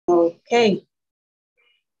Okay.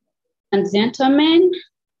 And gentlemen.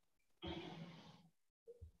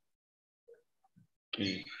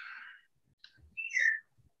 Okay.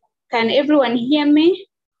 Can everyone hear me?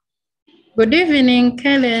 Good evening,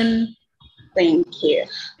 Kellen. Thank you.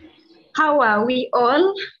 How are we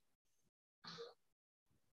all?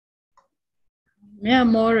 Yeah,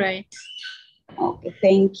 I'm all right. Okay,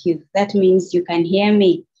 thank you. That means you can hear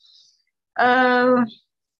me.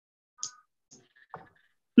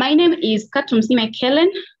 My name is Katumsime Kellen,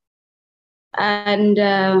 and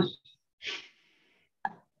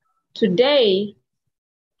today,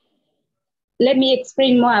 let me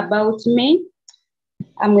explain more about me.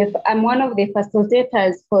 I'm one of the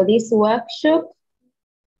facilitators for this workshop.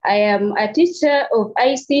 I am a teacher of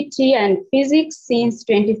ICT and physics since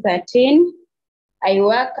 2013. I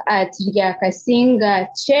work at Ryakasinga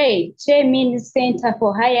CHE. CHE means Center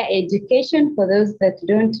for Higher Education, for those that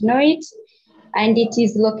don't know it, and it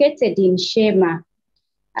is located in Shema.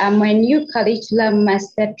 I'm a new curriculum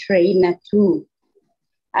master trainer too.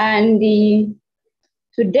 And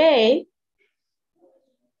today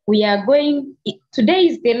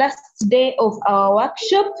is the last day of our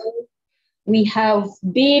workshop. We have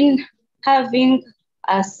been having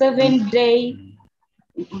a 7-day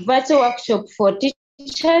virtual workshop for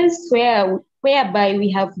teachers whereby we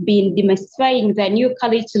have been demystifying the new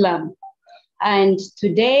curriculum. And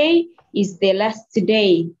today is the last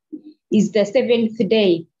day, is the 7th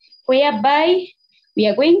day, whereby we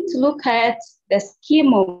are going to look at the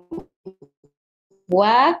scheme of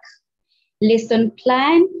work, lesson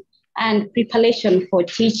plan, and preparation for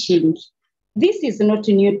teaching. This is not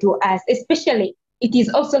new to us, especially it is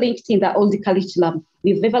also linked in the old curriculum.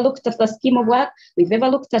 We've never looked at the scheme of work, we've never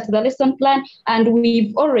looked at the lesson plan, and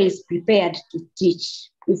we've always prepared to teach.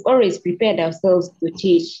 We've always prepared ourselves to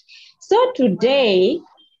teach. So today,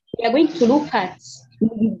 we are going to look at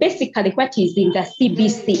basically what is in the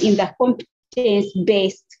CBC, in the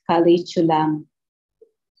competence-based curriculum.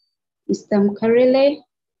 Mr. Mkarele?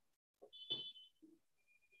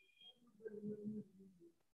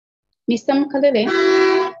 Mr. Mkalele?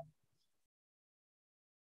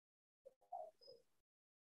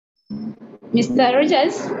 Mr.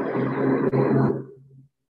 Rogers?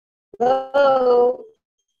 Hello?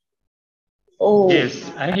 Oh.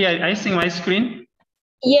 Yes, I see my screen.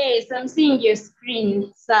 Yes, I'm seeing your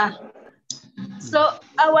screen, sir. So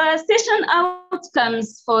our session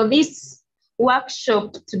outcomes for this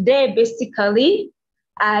workshop today basically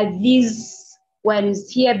are these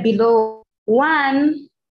ones here below. One,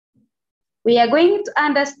 we are going to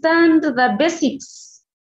understand the basics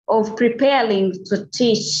of preparing to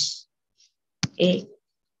teach.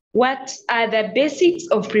 What are the basics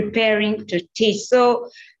of preparing to teach?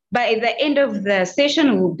 So by the end of the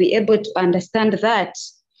session, we'll be able to understand that.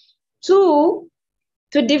 Two,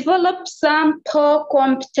 to develop some core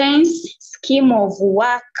competence, scheme of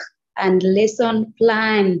work, and lesson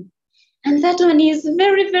plan. And that one is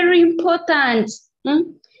very, very important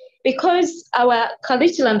because our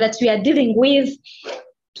curriculum that we are dealing with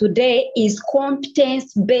today is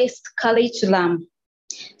competence-based curriculum.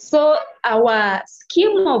 So our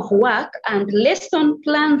scheme of work and lesson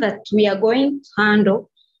plan that we are going to handle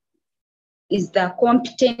is the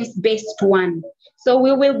competence-based one. So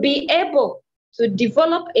we will be able to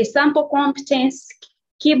develop a sample competence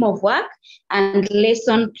scheme of work and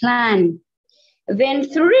lesson plan. Then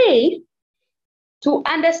 3, to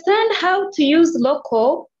understand how to use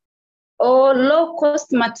local or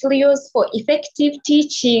low-cost materials for effective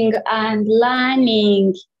teaching and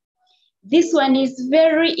learning. This one is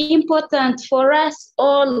very important for us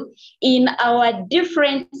all in our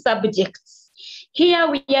different subjects. Here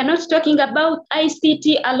we are not talking about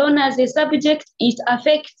ICT alone as a subject. It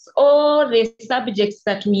affects all the subjects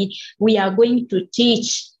that we are going to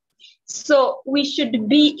teach. So we should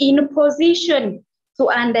be in position to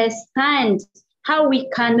understand how we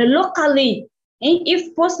can locally,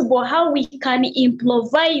 if possible, how we can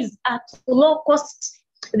improvise at low cost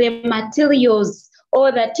the materials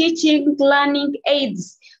or the teaching learning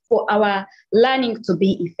aids for our learning to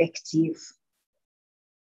be effective.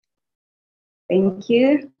 Thank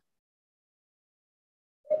you.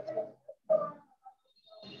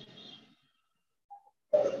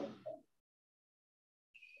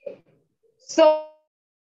 So,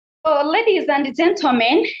 ladies and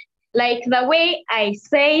gentlemen, like the way I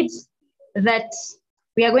said that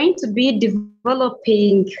we are going to be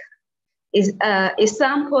developing a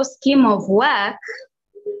sample scheme of work.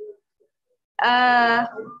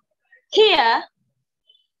 Here,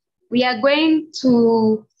 we are going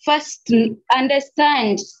to first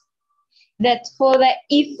understand that for the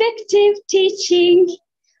effective teaching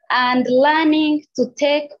and learning to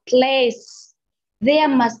take place, there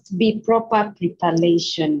must be proper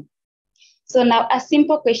preparation. So now a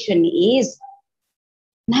simple question is,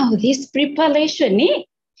 now this preparation,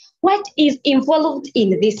 what is involved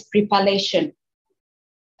in this preparation?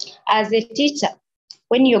 As a teacher,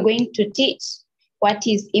 when you're going to teach, what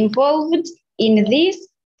is involved in this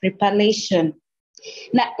preparation?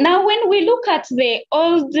 Now when we look at the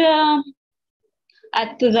old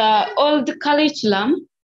curriculum,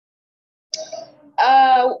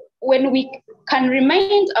 when we can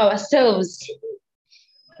remind ourselves,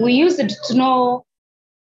 we used to know,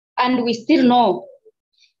 and we still know,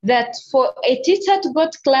 that for a teacher to go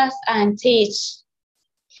to class and teach,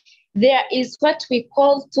 there is what we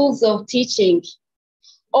call tools of teaching,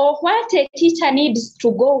 or what a teacher needs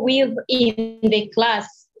to go with in the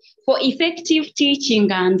class for effective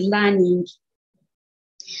teaching and learning.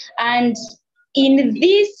 And in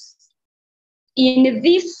this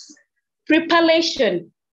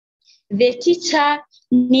preparation, the teacher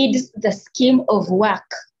needs the scheme of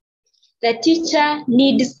work. The teacher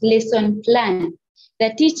needs lesson plan.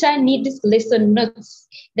 The teacher needs lesson notes.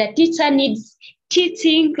 The teacher needs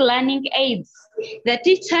teaching learning aids. The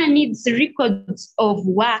teacher needs records of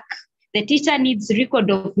work. The teacher needs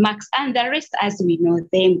record of marks, and the rest as we know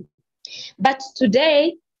them. But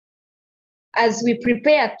today, as we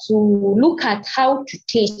prepare to look at how to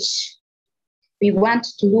teach, we want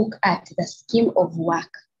to look at the scheme of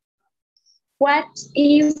work. What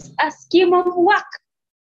is a scheme of work?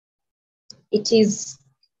 It is,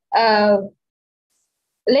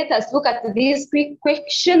 let us look at these quick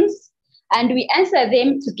questions and we answer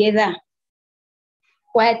them together.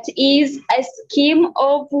 What is a scheme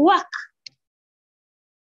of work?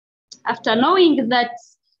 After knowing that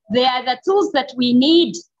they are the tools that we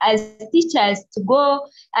need as teachers to go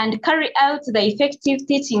and carry out the effective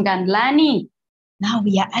teaching and learning, now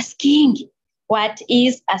we are asking, what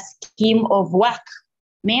is a scheme of work?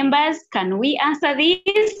 Members, can we answer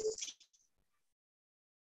this?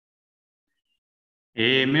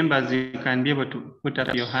 Members, you can be able to put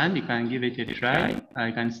up your hand. You can give it a try.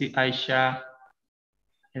 I can see Aisha,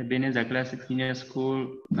 Ebenezer Classic Senior School,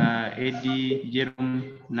 Eddie,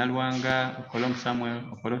 Jerome, Nalwanga, Okolong Samuel,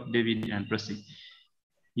 Okolong David, and Prosi.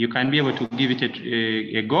 You can be able to give it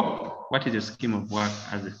a go. What is the scheme of work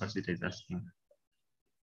as the facilitator is asking?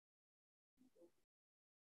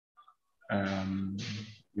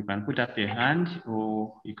 You can put up a hand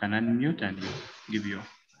or you can unmute and give your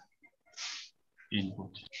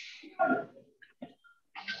input.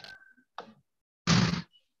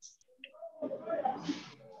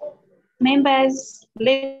 Members,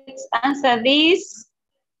 let's answer this.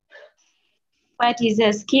 What is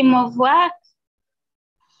a scheme of work?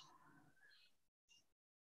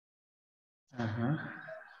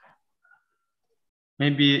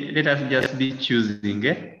 Maybe let us just be choosing,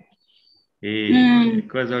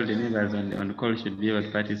 because all the members on the call should be able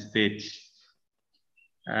to participate.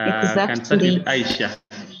 Exactly. Can start with Aisha.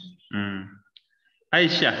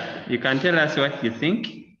 Aisha, you can tell us what you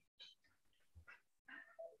think.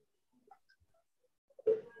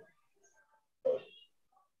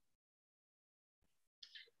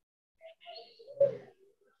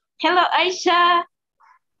 Hello, Aisha.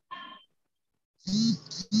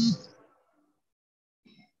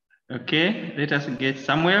 Okay, let us get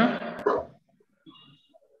Samuel.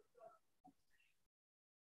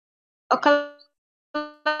 Okay,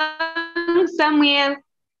 Samuel.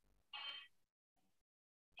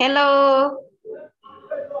 Hello.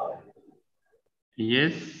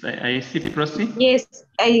 Yes, I see Prosi. Yes,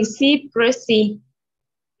 I see Prosi.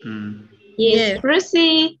 Yes,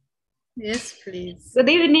 Prosi. Yes, please. Good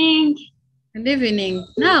evening. Good evening.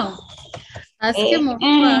 Now, a scheme of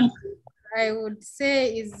work, I would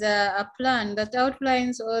say, is a plan that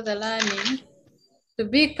outlines all the learning to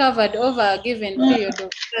be covered over a given period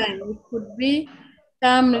of time. It could be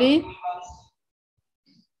termly,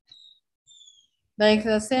 like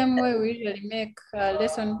the same way we usually make a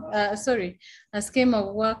lesson, a scheme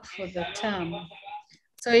of work for the term.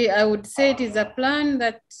 So I would say it is a plan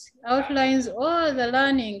that outlines all the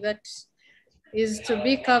learning that is to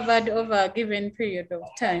be covered over a given period of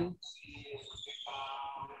time.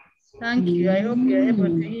 Thank you. I hope you're able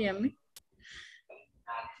to hear me.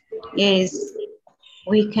 Yes,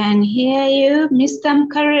 we can hear you. Mr.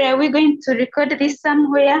 Mkari, are we going to record this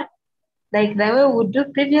somewhere, like the way we do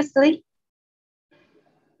previously?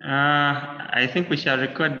 I think we shall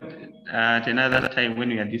record at another time when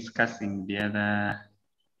we are discussing the other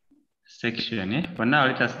section. For now,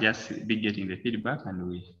 let us just be getting the feedback and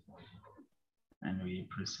we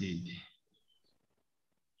proceed.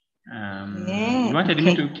 You wanted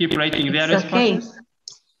me to keep writing their responses?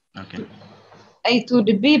 Okay. It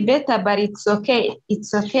would be better, but it's okay.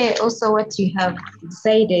 It's okay also what you have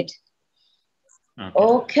decided.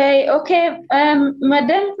 Okay.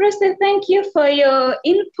 Madam President, thank you for your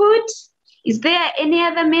input. Is there any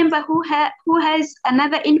other member who has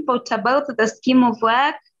another input about the scheme of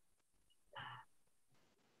work?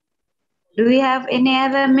 Do we have any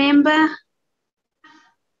other member?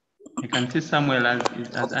 I can see Samuel as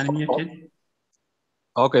unmuted.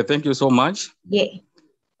 Okay, thank you so much. Yeah.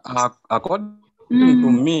 According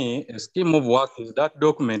to me, a scheme of work is that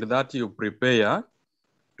document that you prepare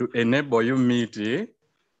to enable you meet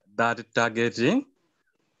that targeting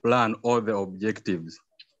plan or the objectives.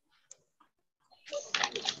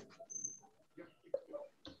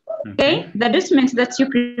 Okay, the document that you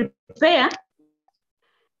prepare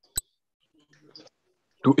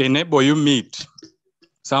to enable you meet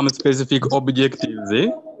some specific objectives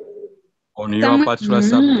on your particular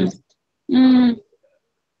subject.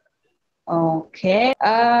 Okay.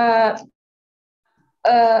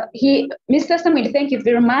 Mr. Samuel, thank you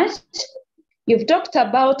very much. You've talked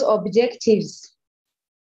about objectives.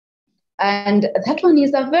 And that one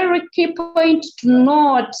is a very key point to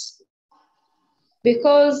note,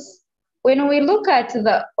 because when we look at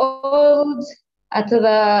the old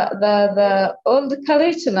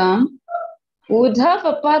curriculum, we would have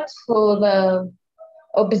a part for the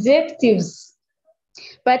objectives.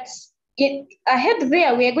 But ahead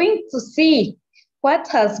there, we are going to see what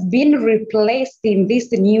has been replaced in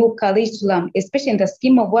this new curriculum, especially in the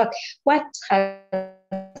scheme of work. What has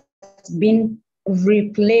been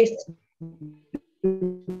replaced?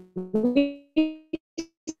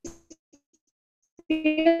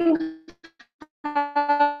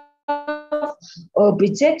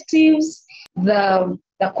 Objectives, the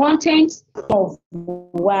content of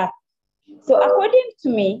work. So according to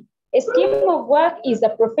me, a scheme of work is a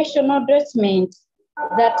professional document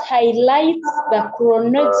that highlights the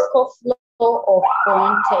chronological flow of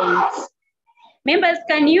content. Members,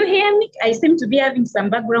 can you hear me? I seem to be having some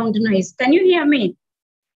background noise. Can you hear me?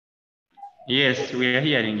 Yes, we are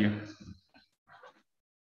hearing you.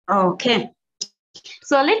 Okay.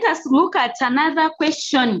 So let us look at another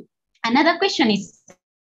question. Another question is,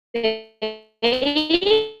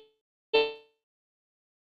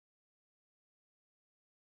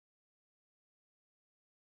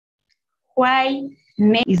 why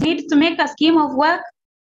is need to make a scheme of work?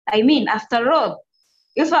 I mean, after all,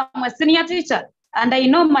 if I'm a senior teacher and I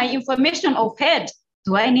know my information of head,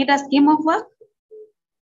 do I need a scheme of work?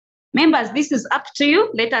 Members, this is up to you.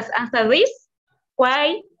 Let us answer this.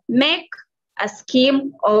 Why make a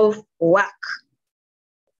scheme of work?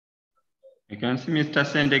 You can see Mr.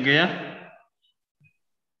 Sendegeya.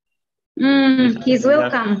 He's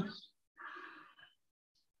welcome.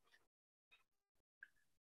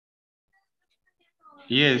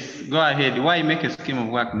 Yes, go ahead. Why make a scheme of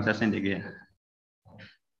work, Mr. Sendegeya?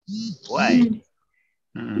 Why?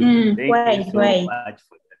 Thank you so much for that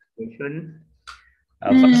question.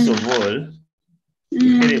 First of all,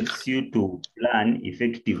 it helps you to plan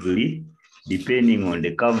effectively depending on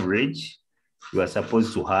the coverage you are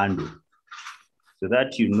supposed to handle, so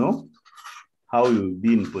that you know how you'll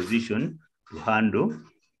be in position to handle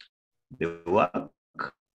the work,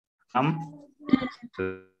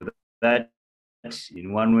 so that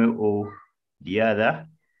in one way or the other,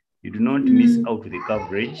 you do not miss out the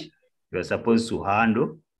coverage you are supposed to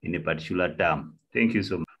handle in a particular term. Thank you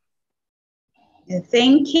so much.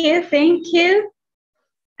 Thank you.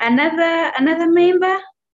 Another member?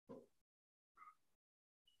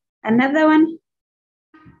 Another one?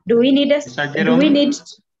 Do we need a... Do we need...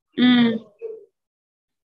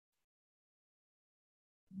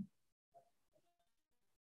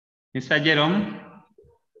 Mr. Jerome?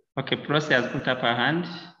 Okay, Procy has put up her hand.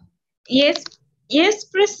 Yes,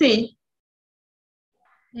 Procy.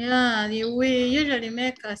 Yeah, we usually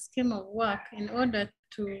make a scheme of work in order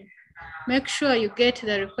to make sure you get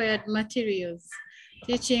the required materials,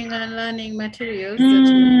 teaching and learning materials that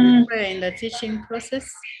you require in the teaching process,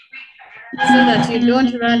 so that you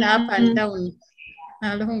don't run up and down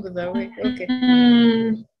along the way. Okay.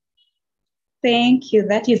 Thank you.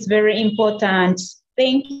 That is very important.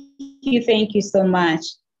 Thank you so much.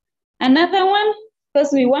 Another one,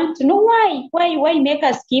 because we want to know why make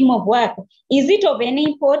a scheme of work? Is it of any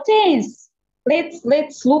importance?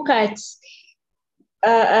 Let's look at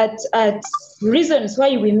reasons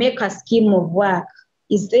why we make a scheme of work.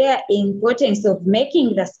 Is there importance of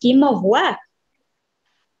making the scheme of work?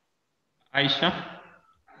 Aisha?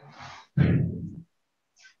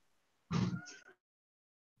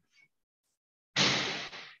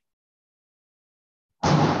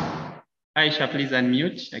 Aisha, please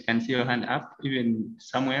unmute. I can see your hand up, even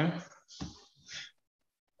Samuel.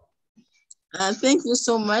 Thank you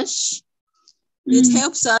so much. It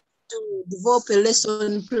helps us to develop a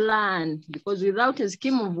lesson plan, because without a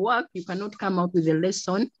scheme of work, you cannot come up with a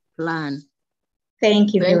lesson plan.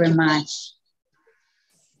 Thank you very much.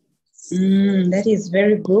 That is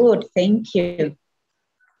very good. Thank you.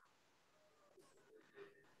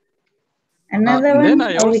 Another one?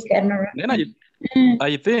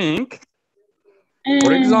 I think,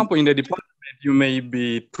 for example, in the department, you may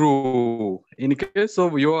be true. In case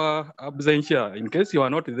of your absentia, in case you are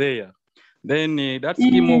not there, then that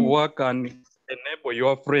scheme of work can enable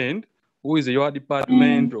your friend who is your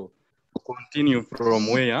department to continue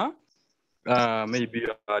from where maybe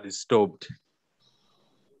you had stopped.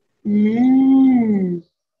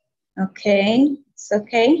 Okay, it's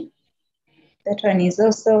okay. That one is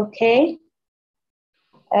also okay.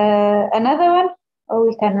 Another one, or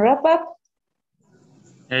we can wrap up.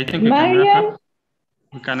 I think we can wrap up.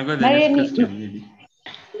 We can go to the next question, maybe.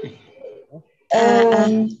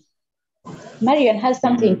 Marian has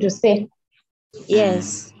something to say.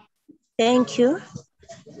 Yes, thank you.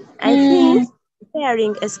 I think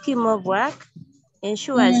preparing a scheme of work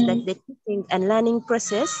ensures that the teaching and learning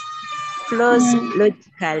process flows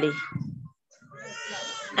logically.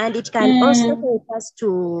 And it can also help us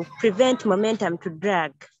to prevent momentum to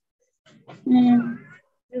drag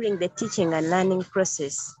during the teaching and learning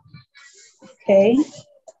process. Okay.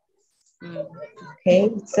 Okay,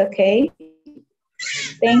 it's okay.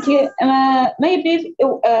 Thank you. Maybe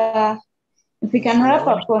if we can wrap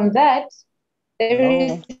up on that.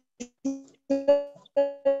 There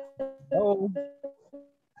Hello.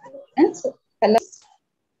 Hello.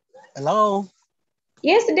 Hello.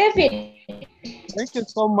 Yes, David. Thank you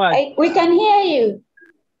so much. We can hear you.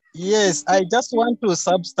 Yes, I just want to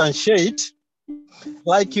substantiate,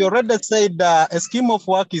 like you already said, a scheme of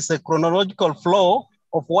work is a chronological flow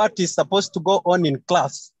of what is supposed to go on in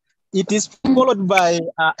class. It is followed by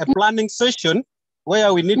a planning session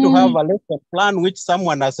where we need to have a lesson plan which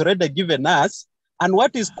someone has already given us. And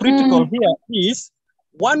what is critical here is,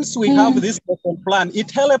 once we have this lesson plan,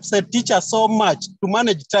 it helps the teacher so much to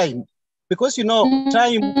manage time. Because, you know,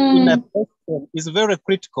 time in a lesson is very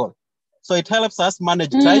critical. So it helps us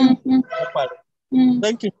manage time properly.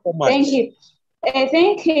 Thank you so much. Thank you.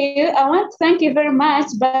 Thank you. I want to thank you very much.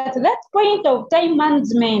 But that point of time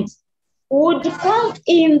management would come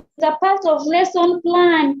in the part of lesson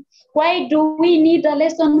plan. Why do we need a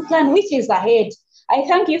lesson plan? Which is ahead? I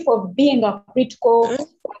thank you for being a critical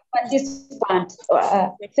participant.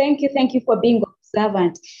 Thank you for being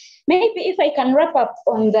observant. Maybe if I can wrap up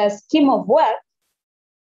on the scheme of work,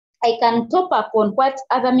 I can top up on what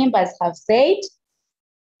other members have said.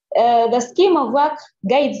 The scheme of work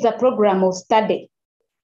guides the program of study.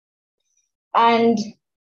 And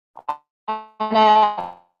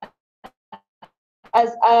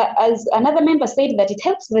as another member said, that it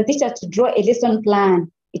helps the teacher to draw a lesson plan.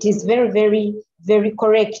 It is very, very, very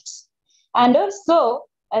correct. And also,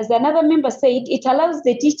 as another member said, it allows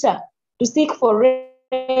the teacher to seek for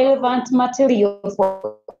relevant material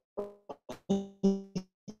for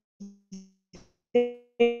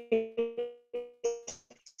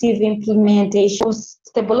implementation,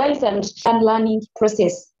 stabilize and learning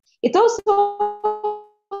process. It also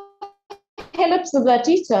helps the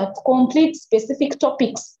teacher to complete specific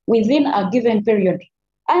topics within a given period.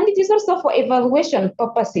 And it is also for evaluation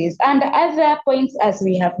purposes and other points as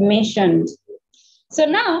we have mentioned. So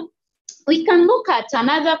now we can look at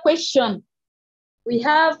another question. We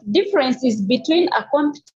have differences between a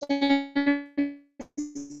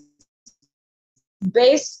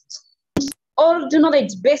competence-based or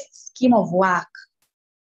knowledge-based scheme of work.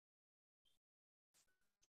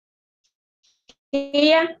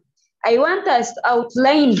 Here, I want us to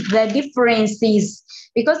outline the differences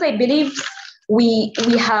because I believe we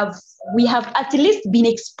have at least been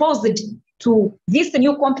exposed to this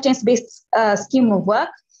new competence-based scheme of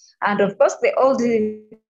work, and of course the old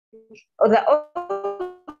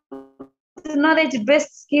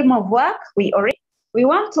knowledge-based scheme of work. We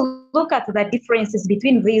want to look at the differences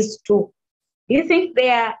between these two. Do you think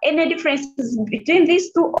there are any differences between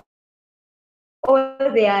these two, or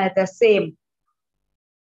they are the same?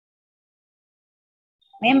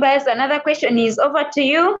 Members, another question is over to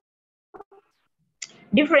you.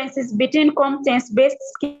 Differences between competence-based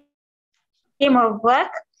scheme of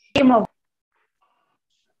work,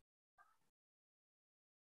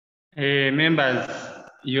 Members,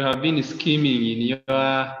 you have been scheming in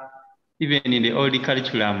even in the old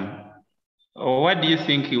curriculum. What do you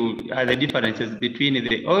think are the differences between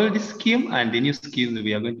the old scheme and the new scheme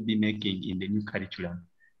we are going to be making in the new curriculum?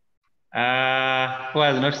 Who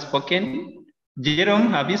has not spoken? Jerome,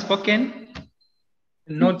 have you spoken?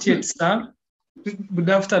 Not yet, sir. Good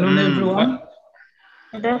afternoon, everyone.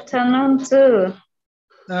 Good afternoon, too.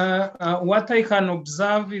 What I can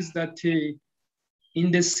observe is that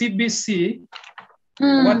in the CBC,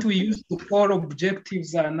 what we used to call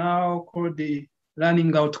objectives are now called the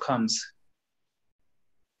learning outcomes.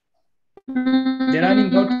 The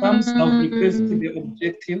learning outcomes have replaced the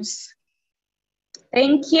objectives.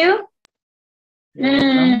 Thank you.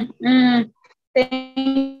 Thank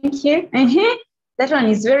you. That one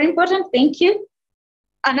is very important. Thank you.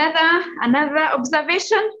 Another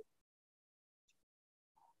observation.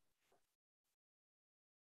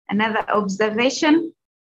 Another observation.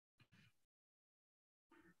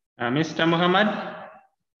 Mr. Muhammad.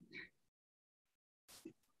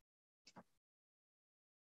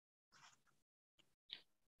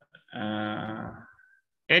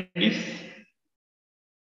 Edith.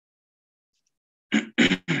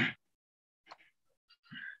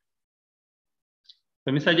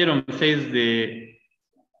 So Mr. Jerome says the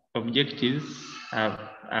objectives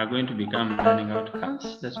are going to become learning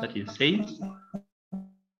outcomes. That's what he says.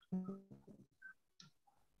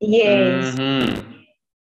 Yes.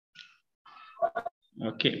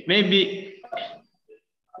 Okay, maybe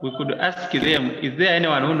we could ask them, is there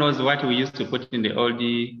anyone who knows what we used to put in the old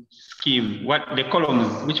scheme? What the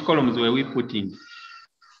columns, which columns were we putting?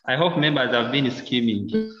 I hope members have been scheming.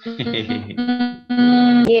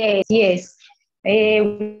 Yes.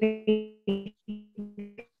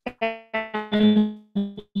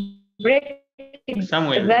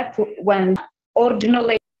 Samuel. That one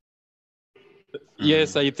ordinally.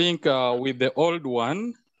 Yes, I think with the old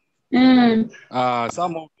one,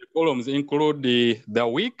 some of the columns include the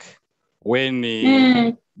week when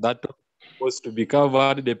that was to be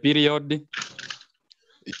covered, the period.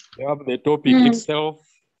 You have the topic itself,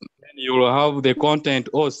 then you will have the content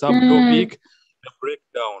or subtopic, the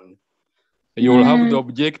breakdown. You will have the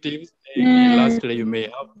objectives, and lastly, you may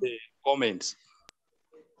have the comments.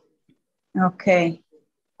 Okay.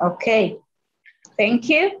 Thank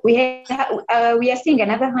you. We are seeing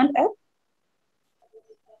another hand up.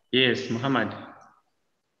 Yes, Muhammad.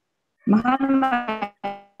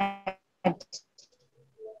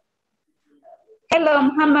 Hello,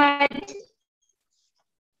 Muhammad.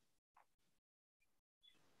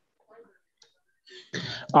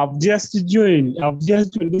 I've just joined. This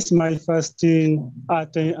is my first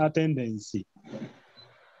attendance.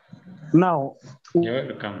 Now, you're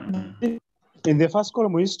welcome. In the first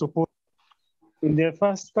column, we used to put in the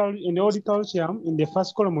old column. In the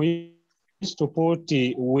first column, we used to put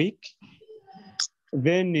week.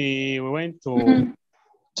 Then we went to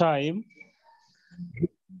time,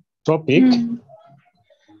 topic.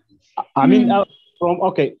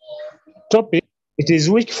 Topic. It is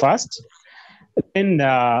week first. Then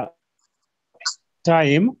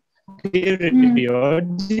time, period.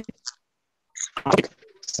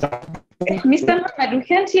 Mr. Muhammad, we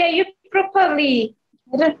can't hear you properly.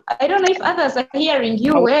 I don't know if others are hearing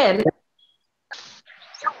you well.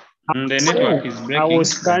 The network is breaking.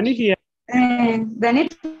 Can you hear? The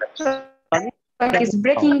network is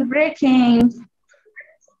breaking.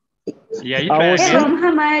 Yeah, you try again. Hello,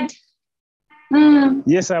 Muhammad.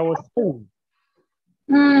 Yes, I was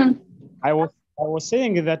I was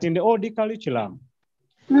saying that in the old curriculum,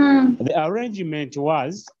 the arrangement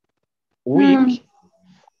was week.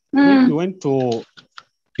 We went to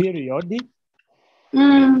period,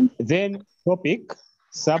 then topic,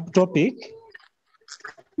 subtopic.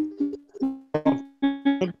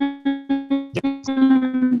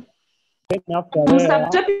 Then after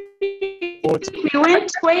subtopic, we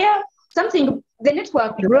went where something, the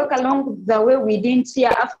network broke along the way we didn't see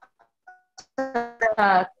after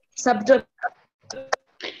subtopic.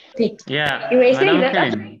 Yeah, you were saying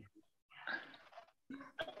that.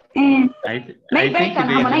 Maybe I can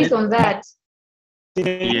harmonize on that.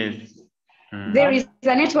 Yes. There is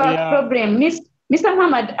a network problem. Mr.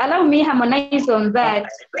 Muhammad, allow me harmonize on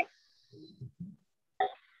that.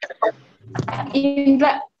 In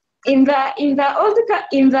the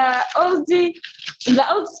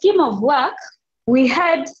old scheme of work, we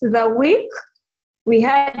had the week, we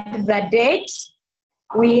had the date,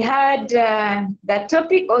 we had the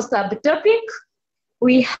topic or subtopic,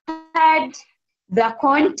 we had the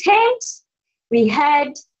content, we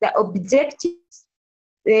had the objectives,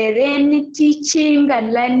 then teaching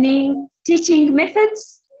and learning, teaching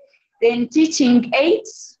methods, then teaching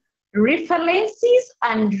aids, references,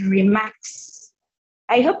 and remarks.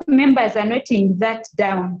 I hope members are noting that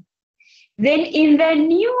down. Then in the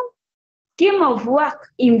new scheme of work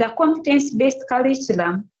in the competence-based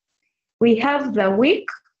curriculum, we have the week,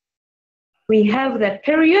 we have the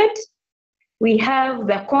period, we have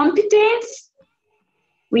the competence,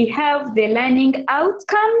 we have the learning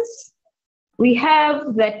outcomes, we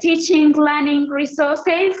have the teaching learning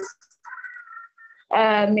resources,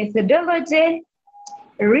 methodology,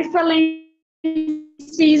 references,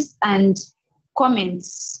 and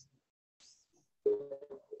comments.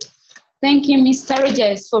 Thank you, Mr.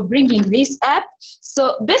 Rogers, for bringing this up.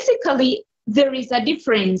 So basically, there is a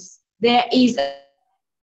difference. There is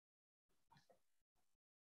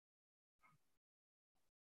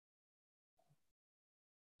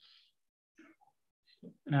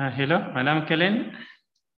hello, Madam Kellen.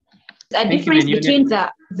 a difference between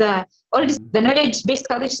the knowledge-based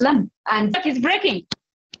curriculum and what is breaking.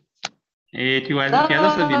 It has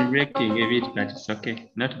also been breaking a bit, but it's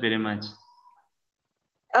okay, not very much.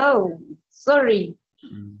 Oh, sorry.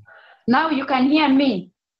 Now you can hear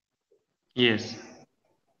me? Yes.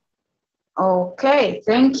 Okay,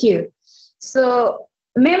 thank you. So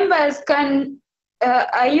members,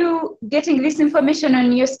 are you getting this information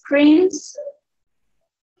on your screens?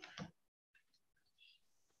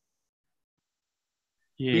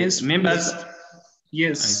 Yes, members.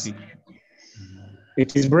 Yes. I think.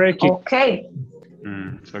 It is breaking. Okay.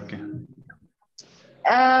 It's okay.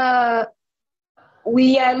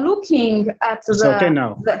 We are looking at It's okay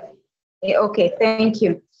now. Okay, thank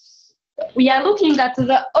you. We are looking at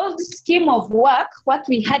the old scheme of work, what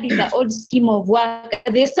we had in the old scheme of work,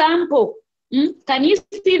 the sample. Can you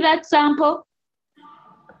see that sample?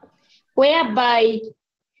 Whereby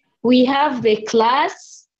we have the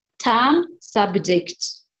class, term, subject,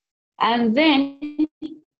 and then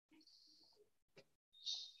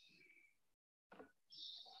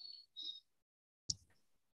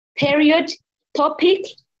period, topic,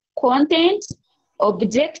 content,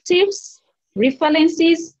 objectives,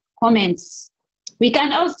 references, comments. We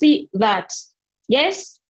can all see that.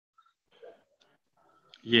 Yes?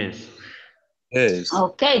 Yes. Yes.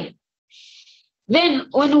 Okay. Then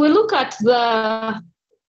when we look at the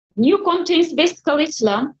new contents-based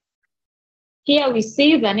curriculum, here we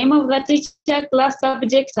see the name of the teacher, class,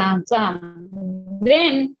 subject, and term.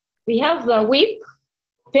 Then we have the week,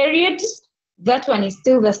 period. That one is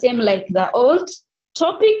still the same like the old.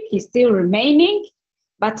 Topic is still remaining.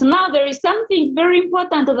 But now there is something very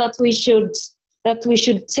important that we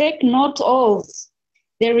should take note of.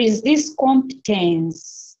 There is this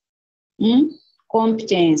competence.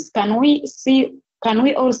 Competence. Can we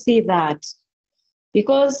all see that?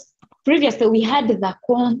 Because previously we had the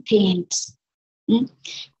content.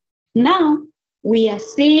 Now we are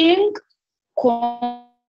seeing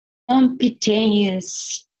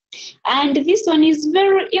competence. And this one is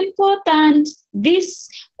very important. This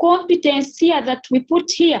competence here that we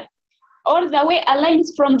put here, all the way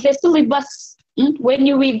aligns from the syllabus.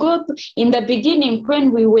 When we go in the beginning,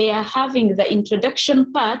 when we were having the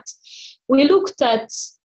introduction part, we looked at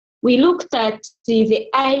the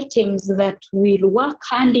items that will work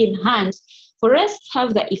hand in hand for us to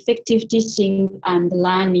have the effective teaching and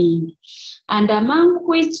learning. And among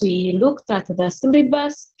which we looked at the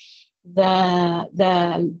syllabus, the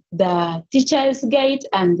teacher's guide,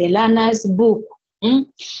 and the learner's book.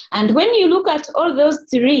 And when you look at all those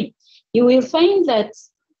three, you will find that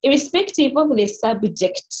irrespective of the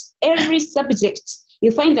subject, every subject,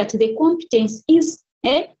 you find that the competence is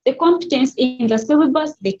the competence in the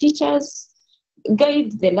syllabus, the teacher's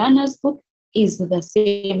guide, the learner's book is the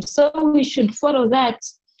same. So we should follow that.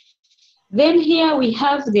 Then here we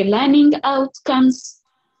have the learning outcomes,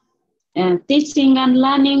 teaching and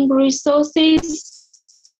learning resources,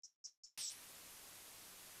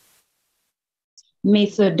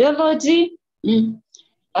 methodology.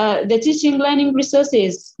 The teaching learning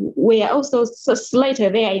resources were also slightly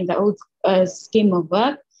there in the old scheme of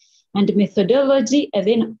work, and methodology,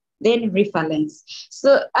 and then reference.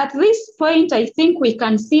 So at this point, I think we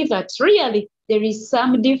can see that really there is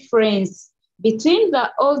some difference between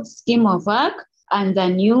the old scheme of work and the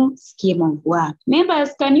new scheme of work.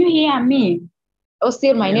 Members, can you hear me? Or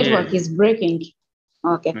still my network is breaking?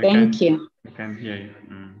 Okay, thank you. I can hear you.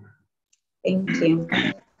 Thank you.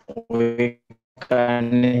 We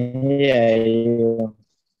can hear you.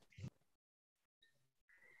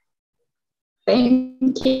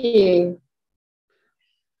 Thank you.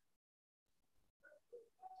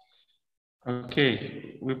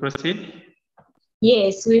 Okay, we proceed?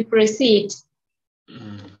 Yes, we proceed.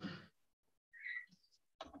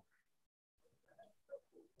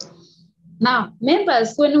 Now,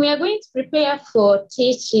 members, when we are going to prepare for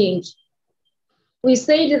teaching, we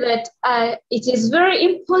said that it is very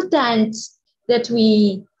important that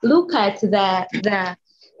we look at the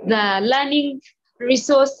learning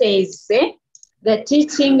resources the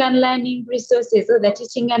teaching and learning resources or the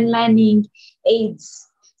teaching and learning aids.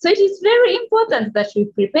 So it is very important that we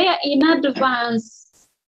prepare in advance.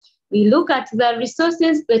 We look at the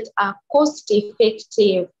resources that are cost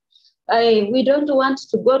effective. We don't want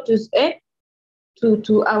to go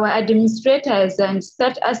to our administrators and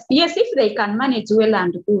start as, yes, if they can manage well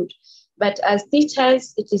and good, but as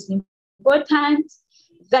teachers, it is important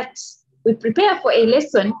that we prepare for a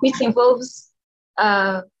lesson which involves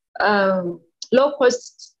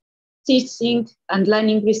low-cost teaching and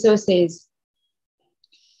learning resources.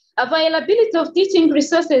 Availability of teaching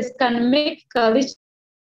resources can make curriculum.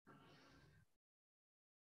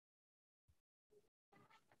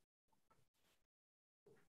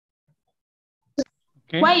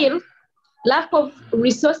 Okay. While lack of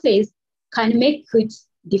resources can make it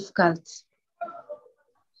difficult.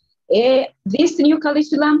 This new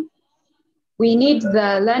curriculum, we need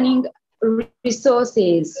the learning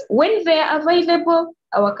resources. When they are available,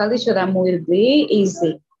 our curriculum will be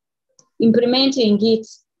easy implementing it.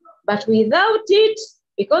 But without it,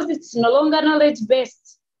 because it's no longer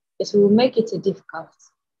knowledge-based, it will make it difficult.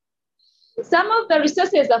 Some of the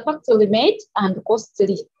resources are factory made and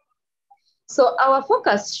costly. So our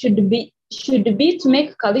focus should be to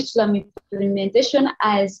make curriculum implementation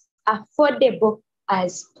as affordable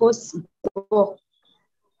as possible.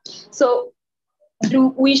 So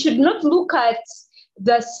we should not look at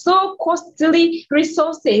the so costly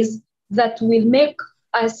resources that will make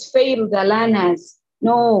us fail the learners.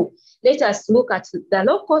 No, let us look at the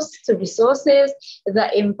low-cost resources, the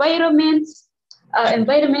environment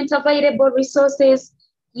available resources,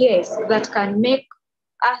 yes, that can make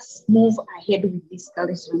us move ahead with this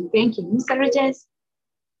curriculum. Thank you, Mr. Rogers.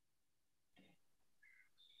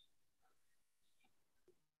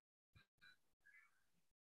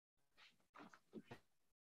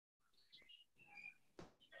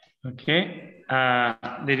 Okay,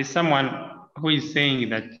 there is someone who is saying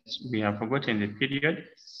that we have forgotten the period.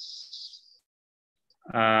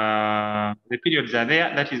 The periods are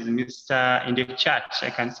there. That is Mr. in the chat.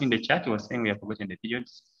 I can see in the chat he was saying we have forgotten the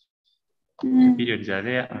periods. The periods are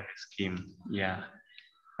there on the scheme. Yeah.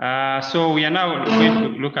 So we are now going to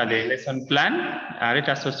look at the lesson plan. Let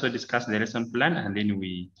us also discuss the lesson plan, and then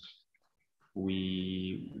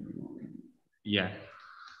yeah.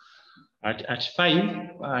 At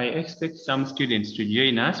 5, I expect some students to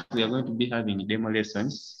join us. We are going to be having demo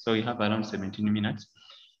lessons, so we have around 17 minutes.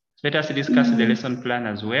 Let us discuss the lesson plan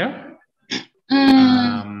as well.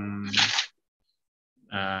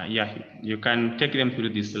 Yeah, you can take them through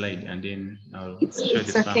this slide, and then I'll show the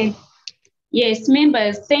okay. sample. Yes,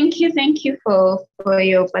 members, thank you for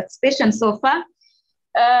your participation so far.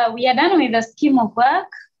 We are done with the scheme of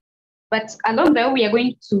work, but along the way, we are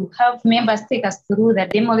going to have members take us through the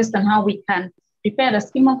demo list and how we can prepare the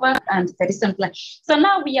scheme of work and the lesson plan. So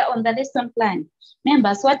now we are on the lesson plan.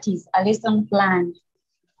 Members, what is a lesson plan?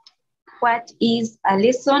 What is a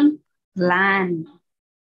lesson plan?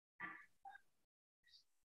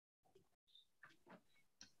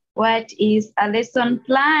 What is a lesson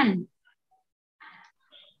plan?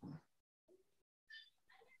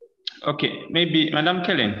 Okay, maybe Madam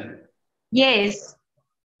Kellen. Yes.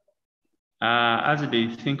 As they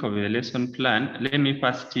think of the lesson plan, let me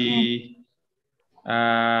first,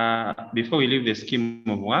 before we leave the scheme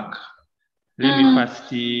of work, let me first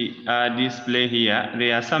display here.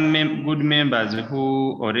 There are some good members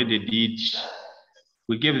who already did.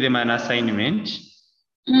 We gave them an assignment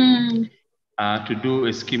to do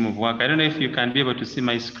a scheme of work. I don't know if you can be able to see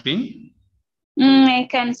my screen. I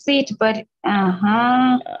can see it, but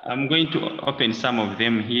I'm going to open some of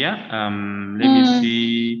them here. Let me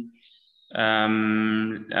see.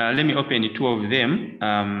 Let me open 2 of them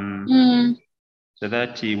so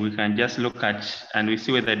that we can just look at and we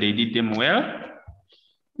see whether they did them well.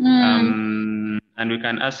 And we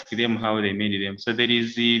can ask them how they made them. So there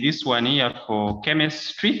is this one here for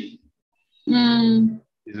chemistry.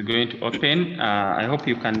 It's going to open. I hope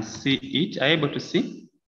you can see it. Are you able to see?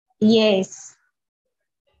 Yes.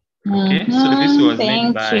 Okay, so this was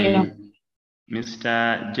made by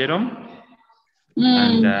Mr. Jerome.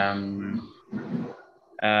 And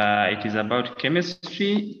it is about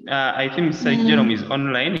chemistry. I think Mr. Jerome is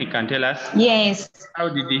online. He can tell us. Yes. How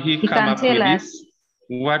did he come up with this?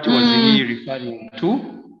 What was he referring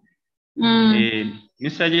to?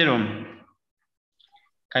 Mr. Jerome,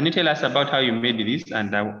 can you tell us about how you made this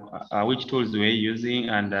and which tools were you using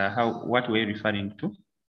and what were you referring to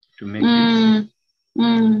make this?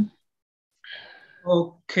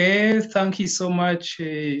 Okay, thank you so much,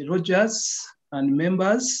 Rogers and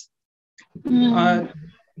members.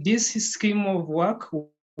 This scheme of work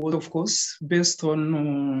was, of course, based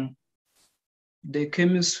on the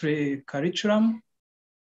chemistry curriculum.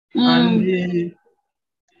 And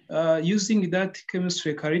using that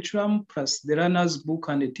chemistry curriculum plus the learner's book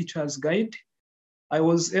and the teacher's guide, I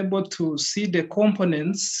was able to see the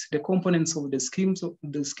components of the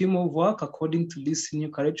scheme of work according to this new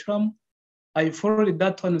curriculum. I followed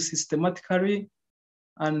that one systematically,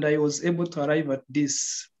 and I was able to arrive at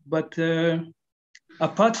this. But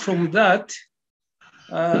apart from that,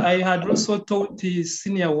 I had also taught the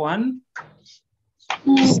senior one.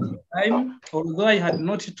 Although I had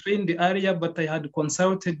not trained the area, but I had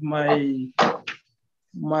consulted my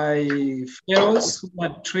fellows who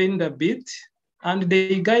had trained a bit, and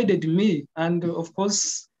they guided me. And of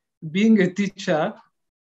course, being a teacher,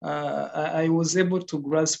 I was able to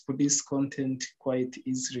grasp this content quite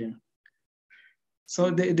easily. So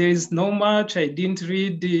there is no much. I didn't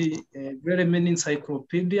read very many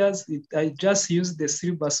encyclopedias. I just used the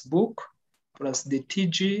syllabus book plus the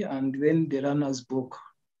TG and then the learner's book.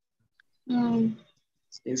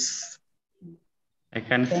 Yes. I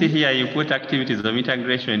can see here you put activities of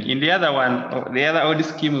integration. In the other one, the other old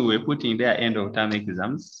scheme we were putting their end of term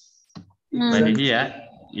exams. But here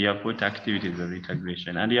you have put activities of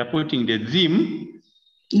integration and you are putting the theme.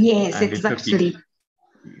 Yes, exactly.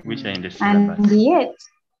 Which are in the syllabus. And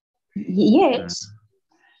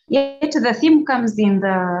yet the theme comes in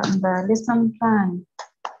the lesson plan.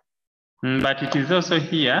 But it is also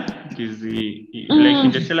here. It is like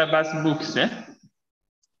in the syllabus books. I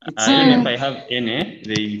don't know if I have any.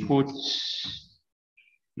 They put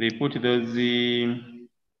those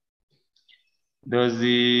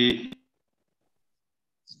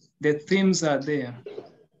the themes are there.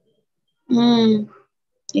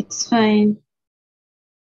 It's fine.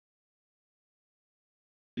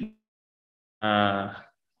 I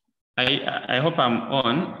hope I'm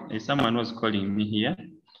on. Someone was calling me here.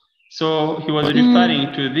 So he was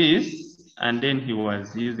referring to this, and then he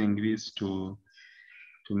was using this to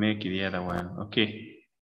make the other one. Okay.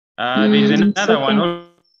 There's another one.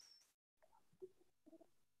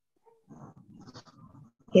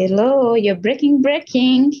 Hello, you're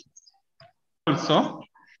breaking. Also,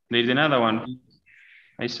 there's another one.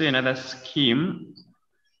 I saw another scheme.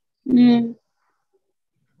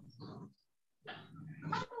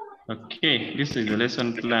 Okay, this is the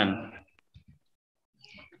lesson plan.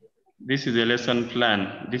 This is the lesson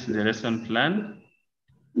plan. This is the lesson plan.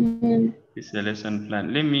 This is the lesson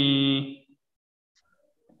plan. Let me.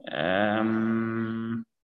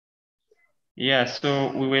 Yeah,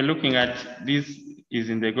 so we were looking at this is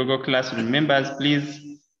in the Google Classroom. Members, please.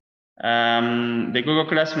 The Google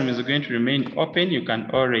Classroom is going to remain open. You can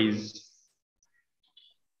always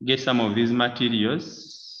get some of these materials.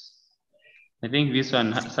 I think this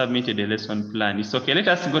one submitted a lesson plan. It's okay. Let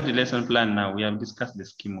us go to the lesson plan now. We have discussed the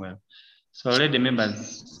scheme well. So let the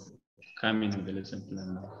members come in with the lesson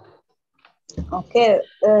plan now. Okay.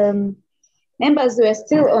 Members, we are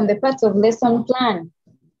still on the part of lesson plan.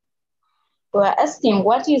 We are asking,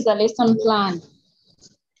 what is a lesson plan?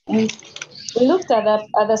 And we looked at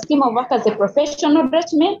the scheme of work as a professional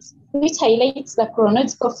document, which highlights the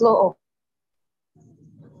chronological flow of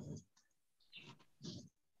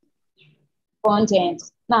content.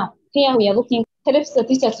 Now, here we are looking, helps the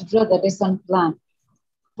teacher to draw the lesson plan.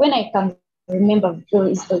 When I can remember,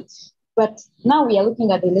 but now we are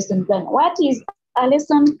looking at the lesson plan. What is a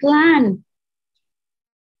lesson plan?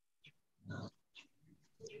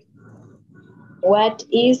 What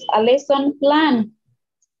is a lesson plan?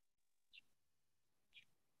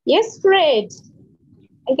 Yes, Fred.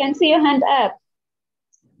 I can see your hand up.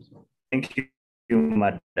 Thank you,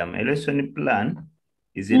 Madam. A lesson plan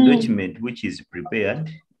is a document which is prepared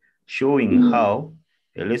showing how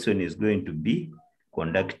a lesson is going to be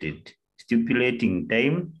conducted, stipulating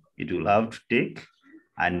time it will have to take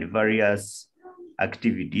and various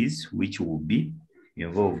activities which will be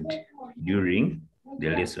involved during the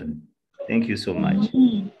lesson. Thank you so much.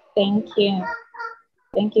 Thank you.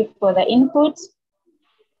 Thank you for the input.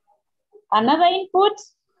 Another input?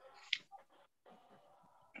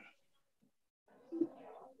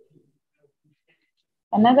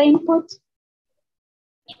 Another input?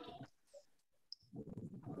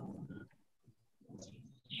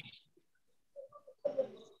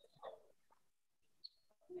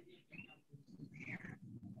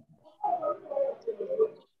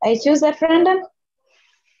 I choose a random.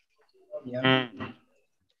 Yeah.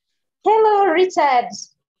 Hello, Richard.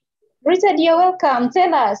 Richard, you're welcome.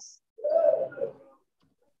 Tell us.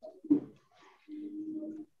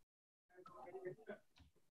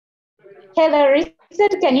 Hello, Richard.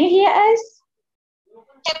 Can you hear us?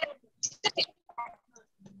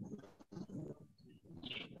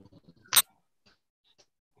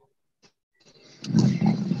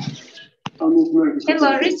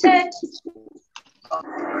 Hello, Richard.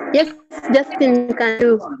 Yes, Justin can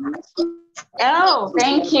do. Oh,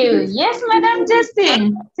 thank you. Yes, Madam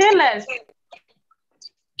Justin, tell us.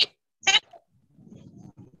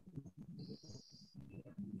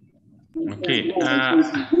 Okay.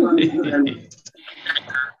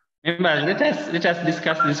 Members, let us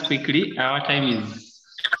discuss this quickly. Our time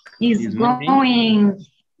is going.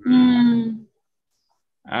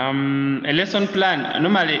 A lesson plan.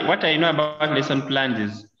 Normally, what I know about lesson plans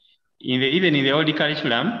is even in the old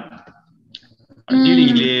curriculum,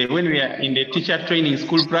 when we are in the teacher training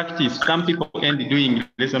school practice, some people end doing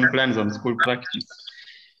lesson plans on school practice.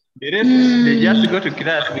 The rest, they just go to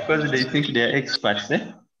class because they think they are experts.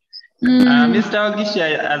 Mr.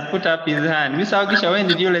 Ogisha has put up his hand. Mr. Ogisha, when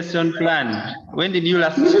did you lesson plan? When did you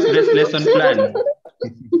last lesson plan?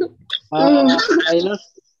 I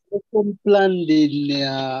last lesson planned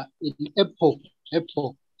in April.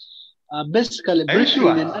 Basically,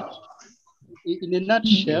 briefly, in a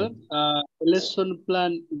nutshell, a lesson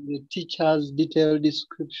plan is a teacher's detailed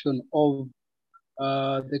description of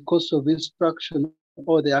the course of instruction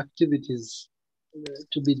or the activities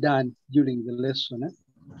to be done during the lesson.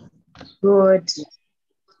 Good.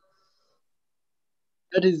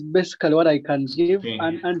 That is basically what I can give.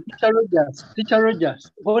 And Teacher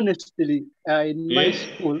Rogers, honestly, in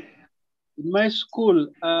my school,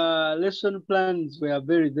 lesson plans were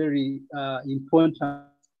very, very important.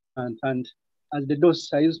 And as the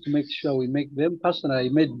DOS, I used to make sure we make them. Personally, I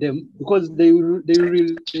made them because they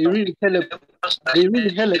really help. They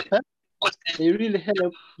really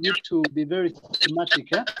help you to be very systematic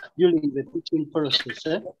during the teaching process.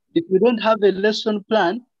 If you don't have a lesson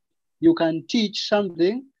plan, you can teach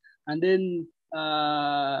something and then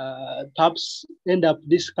perhaps end up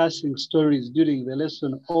discussing stories during the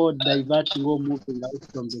lesson or diverting or moving out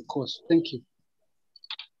from the course. Thank you.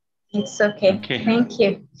 It's okay. Thank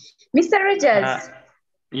you. Mr. Rogers.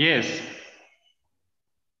 Yes.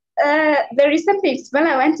 There is something small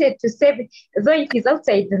I wanted to say, though it is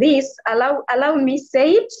outside this, allow me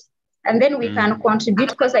say it, and then we can contribute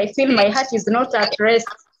because I feel my heart is not at rest.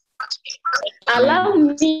 Allow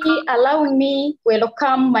me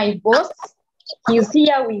welcome my boss. He's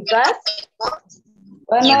here with us.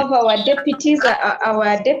 One of our deputies,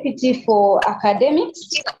 our deputy for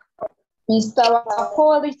academics, Mr.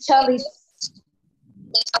 Wakoli Charles.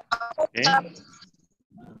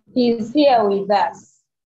 He's here with us.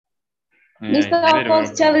 Mr.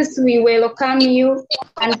 Wakoli Charles, we welcome you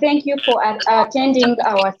and thank you for attending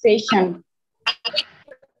our session.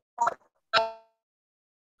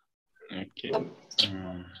 Okay.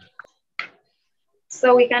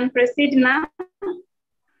 So we can proceed now?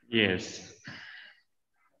 Yes.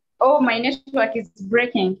 Oh, my network is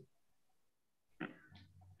breaking.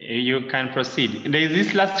 You can proceed. There is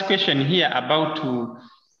this last question here about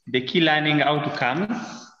the key learning outcomes,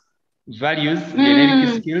 values, generic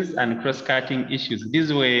skills, and cross-cutting issues.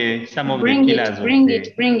 These were some of the pillars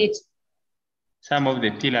some of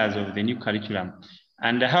the pillars of the new curriculum.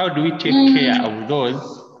 And how do we take care of those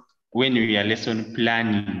when we are lesson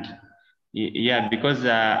planning? Yeah, because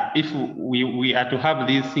if we are to have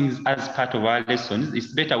these things as part of our lessons,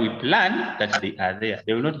 it's better we plan that they are there.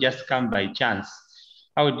 They will not just come by chance.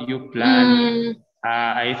 How do you plan?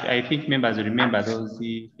 I think members remember those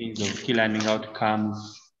things of key learning outcomes,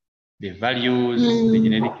 the values, the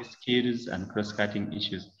generic skills, and cross-cutting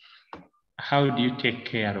issues. How do you take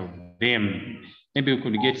care of them? Maybe we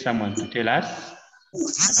could get someone to tell us,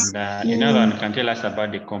 and another one can tell us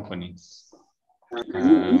about the components of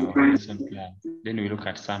the lesson plan. Then we look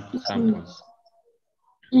at samples.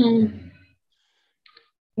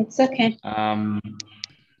 It's okay.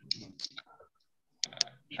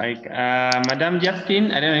 Madam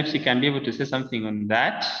Justin, I don't know if she can be able to say something on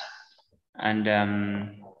that. And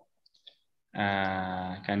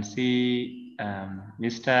can see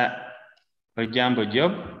Mr. Ojambo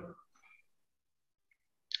Job.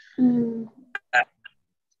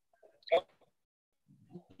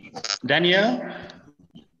 Daniel?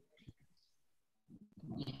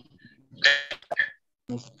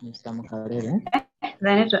 Mr. Mukarere.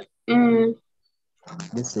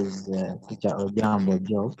 This is Teacher Ojambo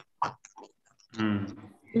Job.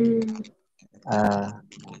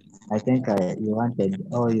 I think you wanted,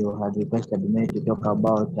 or you had requested me to talk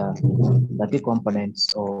about the key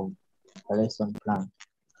components of the lesson plan.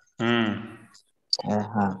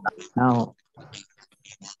 Now,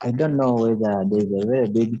 I don't know whether there's a very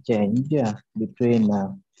big change between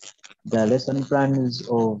the lesson plans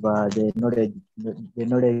of the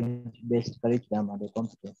knowledge-based curriculum and the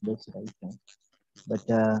competence-based curriculum. But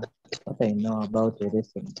what I know about a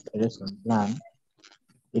lesson plan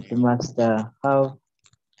it must have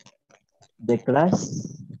the class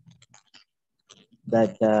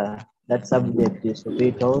that that subject is to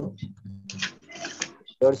be taught. It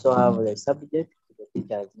should also have the subject, the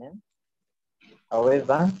teacher's name.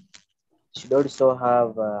 However, it should also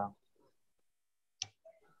have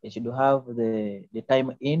the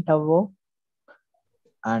time interval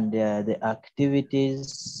and the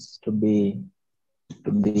activities to be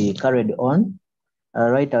carried on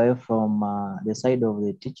right away from the side of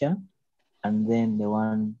the teacher, and then the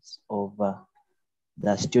ones of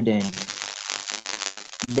the student.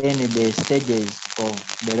 Then the stages of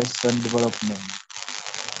the lesson development.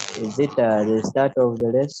 Is it the start of the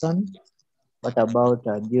lesson? What about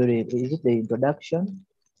during? Is it the introduction?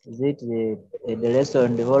 Is it the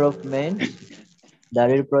lesson development, the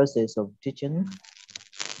real process of teaching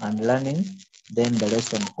and learning, then the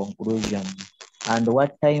lesson conclusion? And